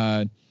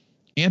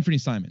 Anthony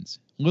Simons,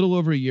 a little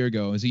over a year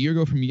ago, it was a year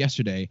ago from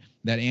yesterday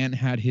that Ant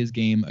had his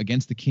game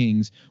against the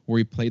Kings where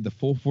he played the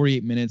full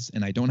 48 minutes.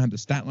 And I don't have the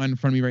stat line in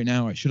front of me right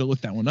now. I should have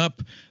looked that one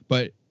up,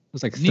 but it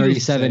was like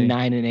 37,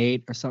 9, and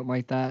 8 or something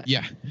like that.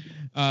 Yeah.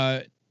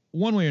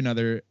 One way or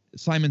another,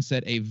 Simon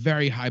set a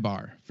very high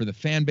bar for the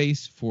fan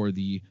base, for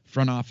the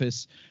front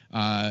office,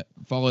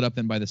 followed up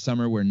then by the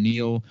summer where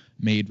Neil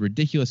made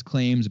ridiculous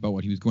claims about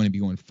what he was going to be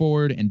going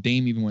forward, and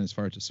Dame even went as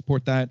far as to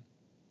support that.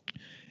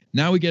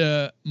 Now we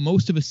get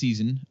most of a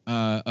season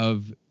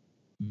of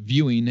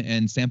viewing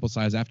and sample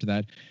size after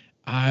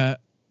that.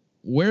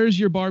 Where is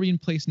your bar being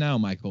placed now,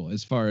 Michael,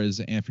 as far as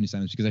Anthony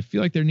Simons? Because I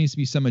feel like there needs to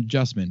be some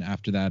adjustment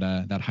after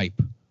that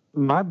hype.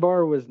 My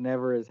bar was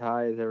never as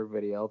high as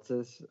everybody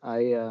else's.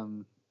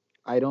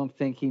 I don't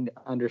think he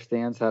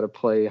understands how to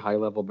play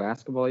high-level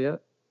basketball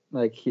yet.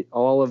 Like,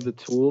 all of the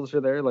tools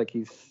are there. Like,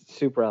 he's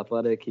super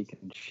athletic. He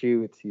can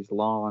shoot. He's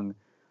long.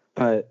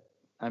 But,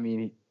 I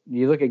mean,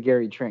 you look at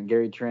Gary Trent.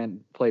 Gary Trent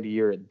played a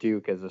year at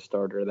Duke as a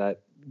starter.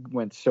 That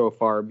went so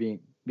far being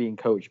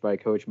coached by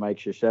Coach Mike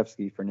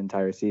Krzyzewski for an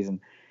entire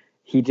season.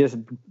 He just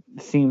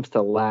seems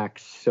to lack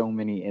so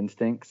many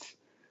instincts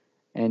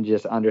and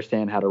just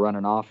understand how to run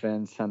an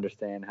offense,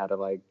 understand how to,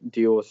 like,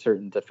 deal with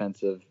certain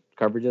defensive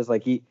coverages.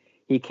 Like, he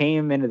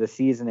came into the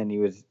season and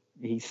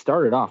he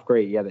started off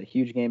great. He had that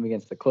huge game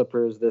against the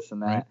Clippers, this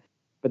and that. Right.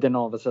 But then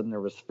all of a sudden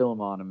there was film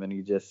on him and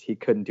he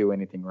couldn't do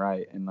anything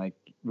right. And like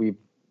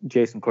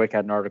Jason Quick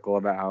had an article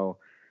about how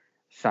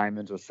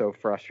Simons was so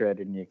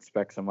frustrated and he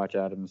expects so much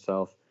out of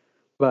himself.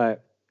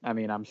 But I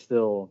mean, I'm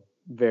still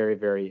very,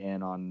 very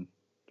in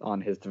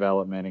on his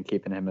development and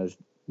keeping him as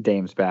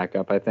Dame's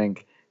backup. I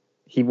think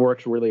he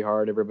works really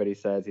hard. Everybody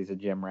says he's a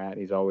gym rat.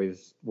 He's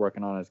always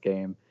working on his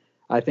game.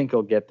 I think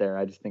he'll get there.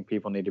 I just think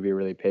people need to be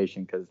really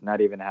patient because not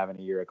even having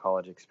a year of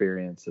college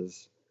experience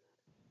is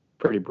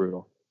pretty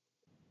brutal.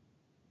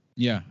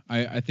 Yeah,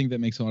 I think that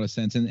makes a lot of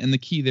sense. And the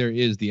key there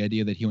is the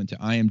idea that he went to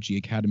IMG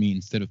Academy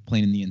instead of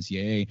playing in the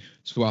NCAA.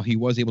 So while he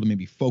was able to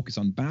maybe focus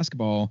on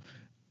basketball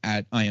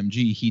at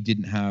IMG, he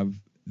didn't have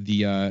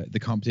the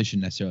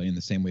competition necessarily in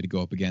the same way to go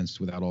up against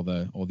without all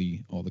the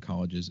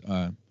colleges,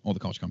 all the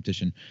college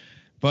competition.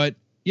 But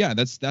yeah,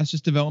 that's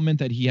just development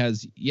that he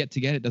has yet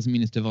to get. It doesn't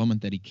mean it's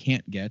development that he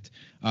can't get.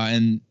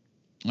 And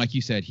like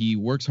you said, he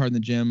works hard in the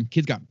gym.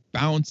 Kid's got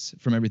bounce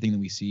from everything that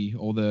we see.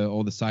 All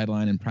the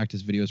sideline and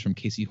practice videos from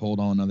Casey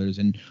Holdall and others,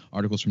 and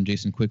articles from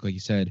Jason Quick, like you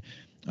said.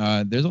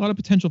 There's a lot of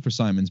potential for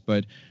Simons,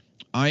 but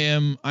I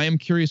am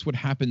curious what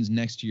happens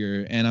next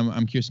year, and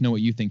I'm curious to know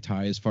what you think,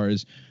 Ty, as far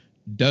as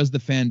does the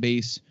fan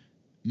base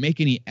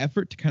make any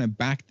effort to kind of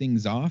back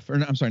things off? Or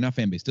I'm sorry, not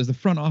fan base. Does the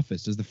front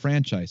office, does the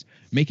franchise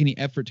make any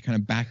effort to kind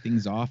of back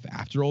things off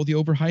after all the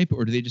overhype?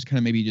 Or do they just kind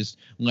of maybe just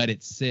let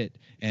it sit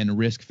and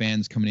risk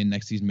fans coming in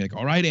next season and be like,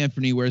 all right,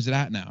 Anthony, where's it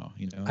at now?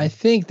 You know, I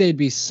think they'd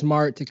be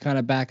smart to kind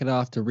of back it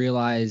off, to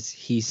realize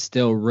he's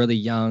still really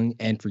young,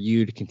 and for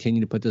you to continue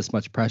to put this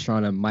much pressure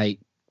on him might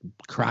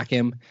crack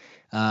him.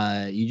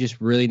 You just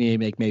really need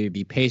to maybe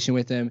be patient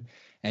with him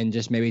and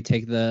just maybe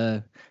take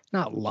the,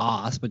 not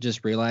loss, but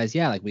just realize,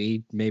 yeah, like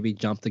we maybe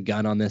jumped the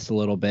gun on this a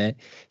little bit.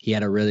 He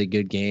had a really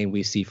good game.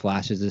 We see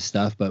flashes of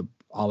stuff, but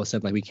all of a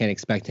sudden, like, we can't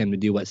expect him to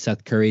do what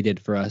Seth Curry did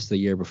for us the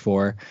year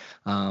before.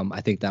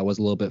 I think that was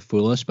a little bit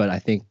foolish, but I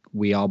think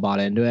we all bought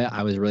into it.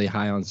 I was really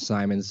high on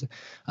Simons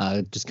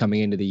just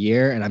coming into the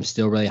year, and I'm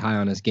still really high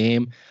on his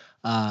game.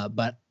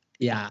 But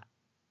yeah,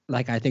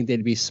 like, I think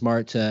they'd be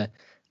smart to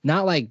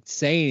not like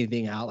say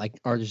anything out, like,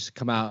 or just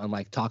come out and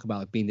like talk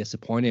about being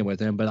disappointed with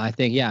him. But I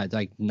think, yeah,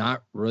 like,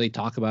 not really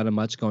talk about him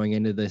much going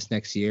into this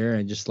next year,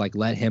 and just like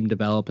let him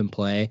develop and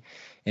play,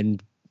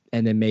 and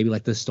then maybe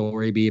like the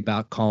story be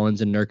about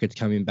Collins and Nurkic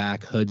coming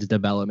back, Hood's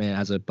development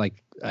as a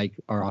like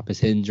or off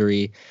his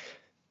injury,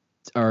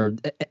 or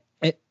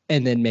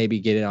and then maybe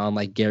get it on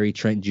like Gary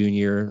Trent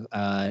Jr.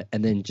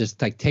 And then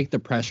just like take the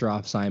pressure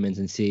off Simons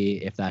and see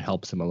if that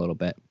helps him a little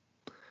bit.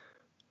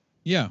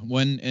 Yeah,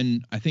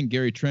 and I think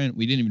Gary Trent,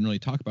 we didn't even really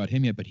talk about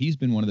him yet, but he's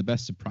been one of the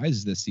best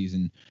surprises this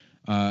season.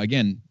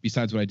 Again,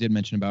 besides what I did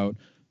mention about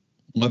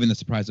loving the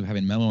surprise of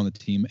having Melo on the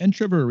team and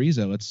Trevor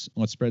Ariza, let's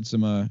spread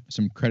some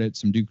credit,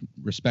 some due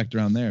respect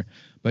around there.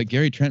 But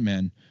Gary Trent,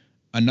 man,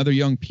 another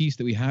young piece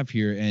that we have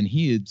here, and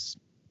he is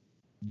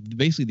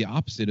basically the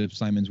opposite of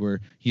Simons, where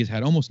he has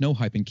had almost no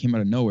hype and came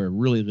out of nowhere,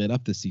 really lit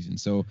up this season.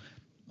 So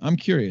I'm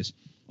curious.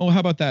 Oh,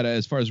 how about that?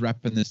 As far as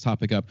wrapping this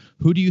topic up,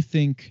 who do you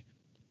think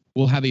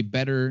will have a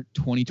better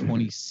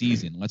 2020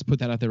 season? Let's put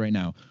that out there right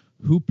now.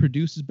 Who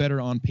produces better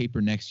on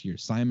paper next year,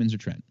 Simons or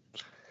Trent?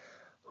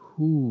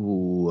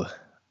 Ooh,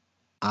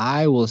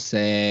 I will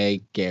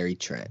say Gary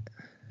Trent.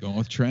 Going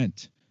with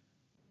Trent.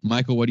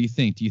 Michael, what do you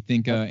think? Do you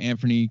think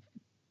Anthony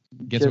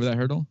gets over that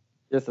hurdle?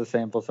 Just a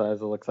sample size,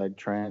 it looks like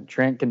Trent.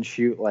 Trent can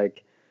shoot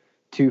like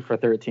 2 for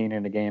 13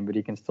 in a game, but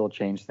he can still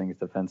change things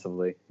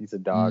defensively. He's a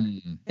dog.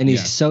 And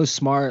he's so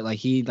smart. Like,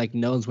 he like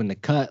knows when to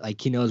cut. Like,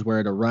 he knows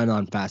where to run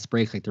on fast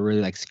breaks, like to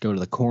really like go to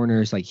the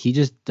corners. Like, he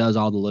just does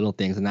all the little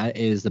things. And that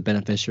is the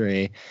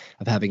beneficiary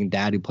of having a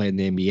dad who played in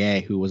the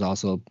NBA, who was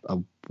also a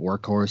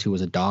workhorse, who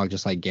was a dog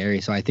just like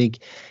Gary. So I think,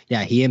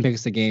 yeah, he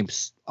impacts the game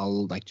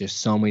like just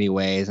so many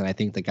ways. And I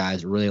think the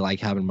guys really like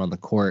having him on the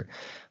court.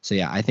 So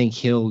yeah, I think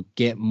he'll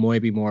get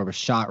maybe more of a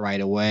shot right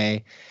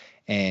away.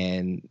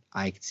 And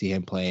I could see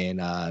him playing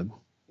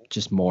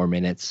just more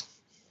minutes.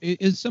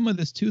 Is some of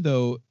this too,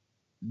 though,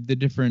 the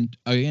different,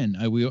 again,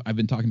 I've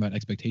been talking about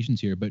expectations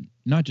here, but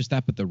not just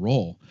that, but the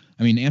role.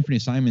 I mean, Anthony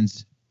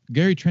Simons,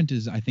 Gary Trent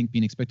is, I think,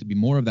 being expected to be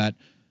more of that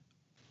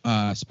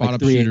spot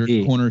up shooter,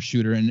 corner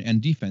shooter,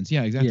 and defense.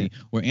 Yeah, exactly.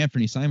 Yeah. Where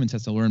Anthony Simons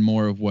has to learn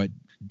more of what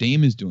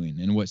Dame is doing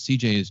and what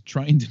CJ is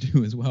trying to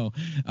do as well.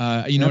 You know what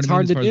I mean?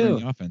 Hard as far to as do.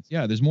 running offense.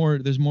 Yeah, there's more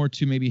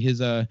to maybe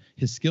his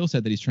skill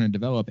set that he's trying to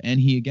develop, and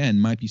he again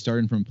might be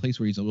starting from a place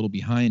where he's a little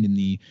behind in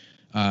the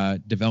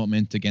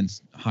development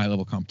against high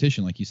level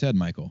competition, like you said,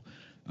 Michael.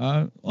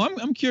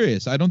 I'm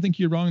curious. I don't think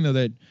you're wrong though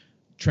that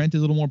Trent is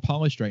a little more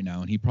polished right now,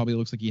 and he probably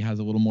looks like he has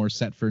a little more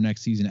set for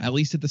next season, at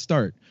least at the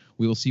start.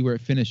 We will see where it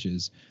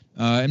finishes.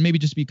 And maybe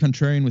just to be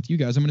contrarian with you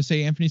guys, I'm going to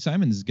say Anthony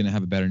Simons is going to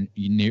have a better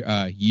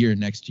year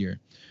next year.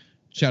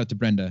 Shout out to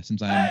Brenda,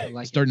 since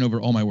I'm starting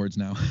over all my words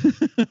now.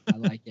 I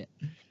like it.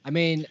 I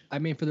mean,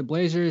 for the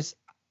Blazers,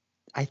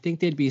 I think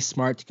they'd be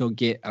smart to go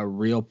get a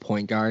real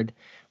point guard,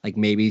 like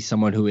maybe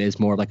someone who is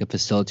more like a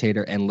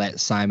facilitator, and let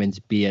Simons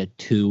be a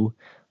 2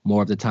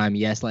 more of the time.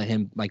 Yes, let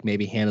him like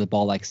maybe handle the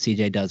ball like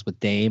CJ does with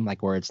Dame,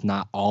 like where it's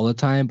not all the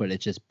time, but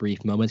it's just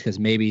brief moments, because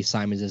maybe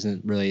Simons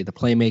isn't really the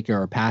playmaker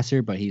or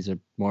passer, but he's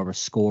more of a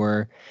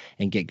scorer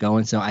and get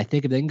going. So I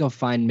think if they can go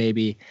find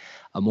maybe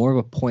a more of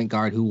a point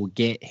guard who will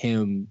get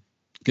him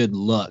good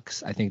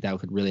looks, I think that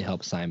could really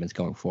help Simons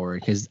going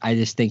forward, because I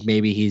just think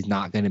maybe he's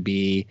not going to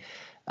be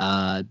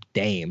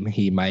Dame.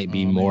 He might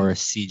be more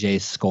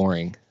CJ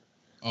scoring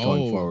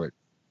going forward.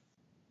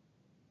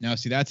 Now,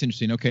 see, that's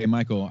interesting. Okay,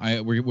 Michael,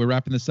 we're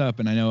wrapping this up,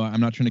 and I know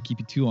I'm not trying to keep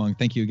you too long.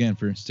 Thank you again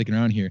for sticking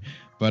around here.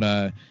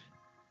 But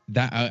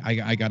that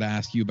I got to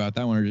ask you about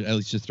that one, or at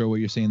least just throw what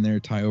you're saying there,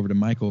 tie over to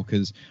Michael,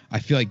 because I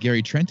feel like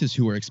Gary Trent is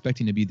who we're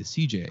expecting to be the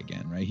CJ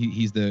again, right?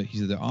 He's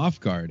the off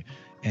guard.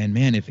 And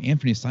man, if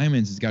Anthony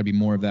Simons has got to be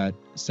more of that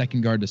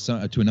second guard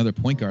to another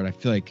point guard, I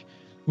feel like,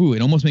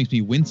 it almost makes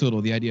me wince a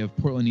little, the idea of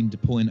Portland needing to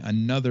pull in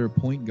another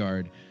point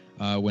guard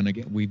when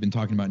again we've been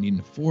talking about needing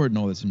to forward and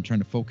all this, and trying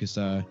to focus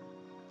the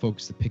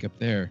pickup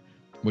there.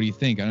 What do you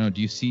think? I don't know.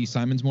 Do you see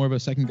Simons more of a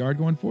second guard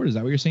going forward? Is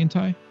that what you're saying,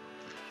 Ty?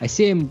 I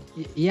see him.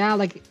 Yeah,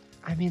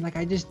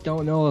 I just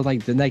don't know.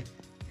 Like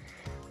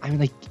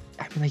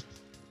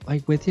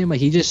with him, like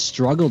he just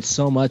struggled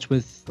so much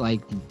with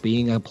like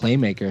being a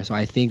playmaker. So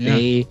I think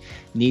they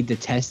need to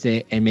test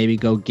it and maybe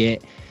go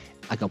get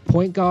like a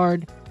point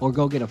guard or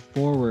go get a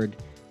forward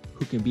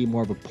who can be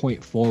more of a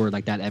point forward,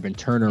 like that Evan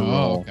Turner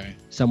role. Okay.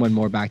 Someone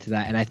more back to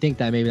that. And I think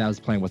that maybe that was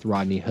playing with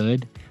Rodney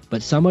Hood,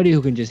 but somebody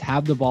who can just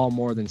have the ball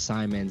more than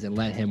Simons and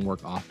let him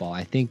work off ball.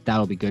 I think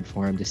that'll be good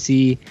for him to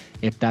see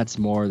if that's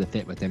more the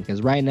fit with him.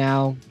 Because right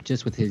now,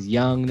 just with his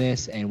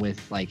youngness and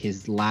with like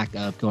his lack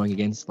of going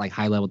against like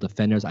high level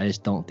defenders, I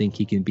just don't think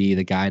he can be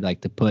the guy like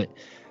to put,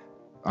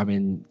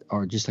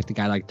 or just like the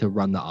guy like to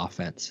run the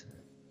offense.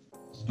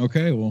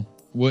 Okay, well,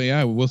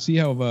 yeah, we'll see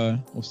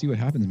what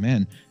happens,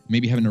 man.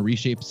 Maybe having to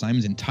reshape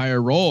Simons'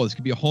 entire role. This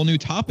could be a whole new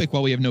topic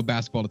while we have no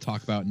basketball to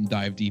talk about and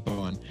dive deep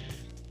on.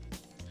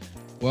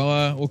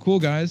 Well, cool,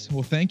 guys.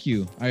 Well, thank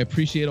you. I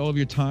appreciate all of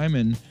your time.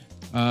 And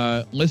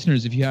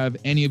listeners, if you have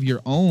any of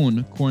your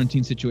own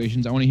quarantine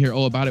situations, I want to hear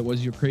all about it.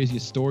 What's your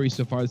craziest story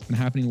so far that's been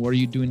happening? What are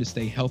you doing to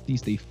stay healthy,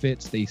 stay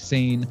fit, stay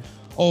sane,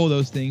 all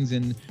those things?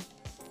 And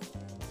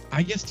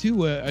I guess,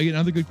 too,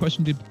 another good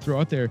question to throw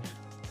out there. Do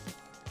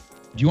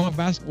you want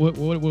basketball?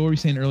 What were we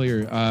saying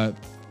earlier?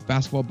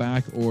 Basketball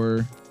back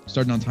or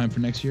starting on time for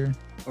next year?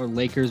 Or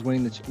Lakers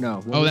winning the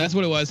that's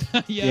what it was.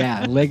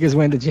 Yeah, Lakers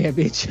win the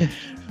championship.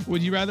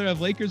 Would you rather have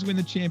Lakers win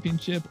the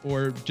championship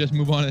or just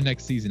move on to the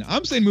next season?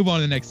 I'm saying move on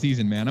to the next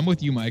season, man. I'm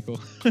with you,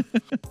 Michael.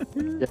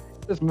 Yeah,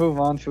 just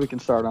move on so we can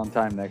start on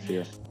time next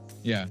year.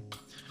 Yeah.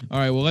 All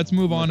right. Well, let's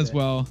move on as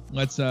well.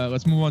 Let's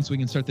move on so we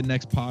can start the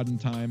next pod in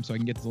time so I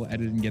can get this little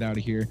edited and get out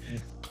of here.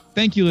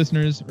 Thank you,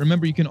 listeners.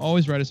 Remember, you can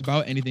always write us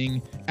about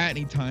anything at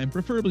any time,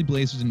 preferably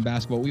Blazers and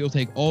basketball. We will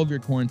take all of your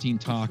quarantine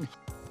talk.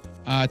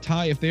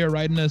 Ty, if they are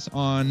writing us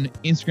on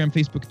Instagram,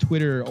 Facebook,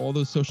 Twitter, all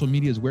those social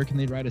medias, where can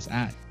they write us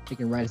at? They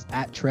can write us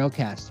at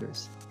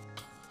Trailcasters.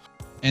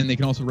 And they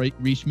can also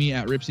reach me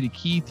at Rip City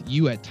Keith,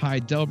 you at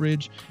Ty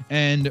Delbridge.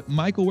 And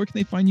Michael, where can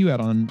they find you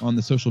at on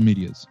the social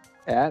medias?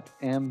 At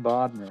M.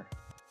 Bodmer.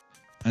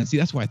 And see,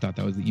 that's why I thought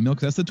that was the email,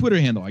 because that's the Twitter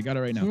handle. I got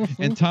it right now.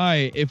 Mm-hmm. And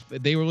Ty, if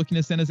they were looking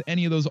to send us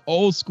any of those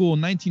old school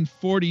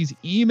 1940s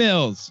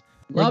emails,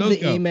 love the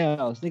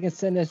emails. They can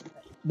send us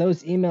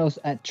those emails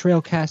at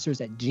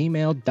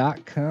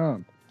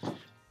trailcasters@gmail.com.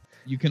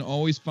 You can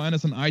always find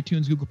us on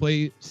iTunes, Google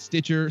Play,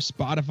 Stitcher,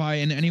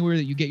 Spotify, and anywhere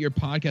that you get your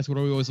podcast. What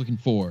are we always looking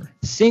for?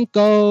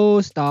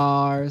 5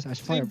 stars. I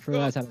should probably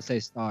realize how to say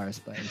stars,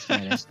 but in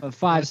Spanish.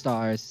 5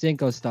 stars,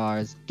 5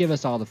 stars. Give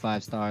us all the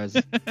 5 stars.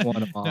 Want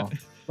them all.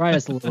 Write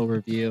us a little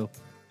review.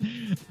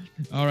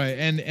 All right.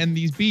 And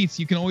these beats,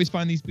 you can always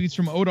find these beats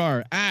from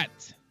Odar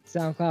at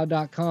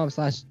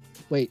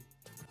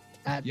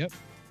Yep.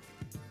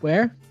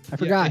 Where? I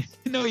forgot.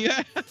 No,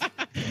 yeah.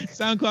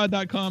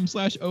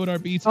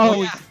 SoundCloud.com/Odar Beats. Oh,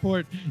 always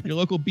support your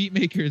local beat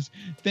makers.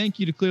 Thank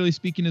you to Clearly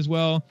Speaking as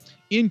well.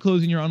 In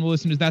closing, your honorable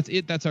listeners, that's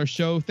it. That's our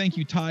show. Thank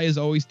you, Ty, as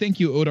always. Thank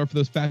you, Odar, for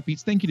those fat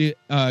beats. Thank you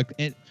to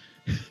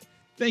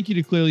thank you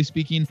to Clearly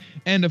Speaking.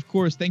 And, of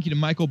course, thank you to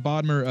Michael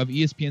Bodmer of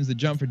ESPN's The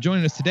Jump for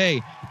joining us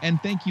today.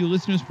 And thank you,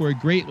 listeners, for a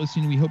great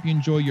listening. We hope you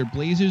enjoy your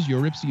Blazers,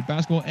 your Rip City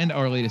basketball, and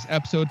our latest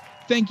episode.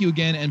 Thank you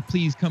again, and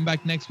please come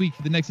back next week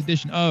for the next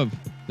edition of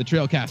The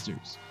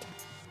Trailcasters.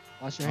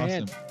 Wash your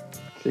hands.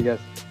 See you guys.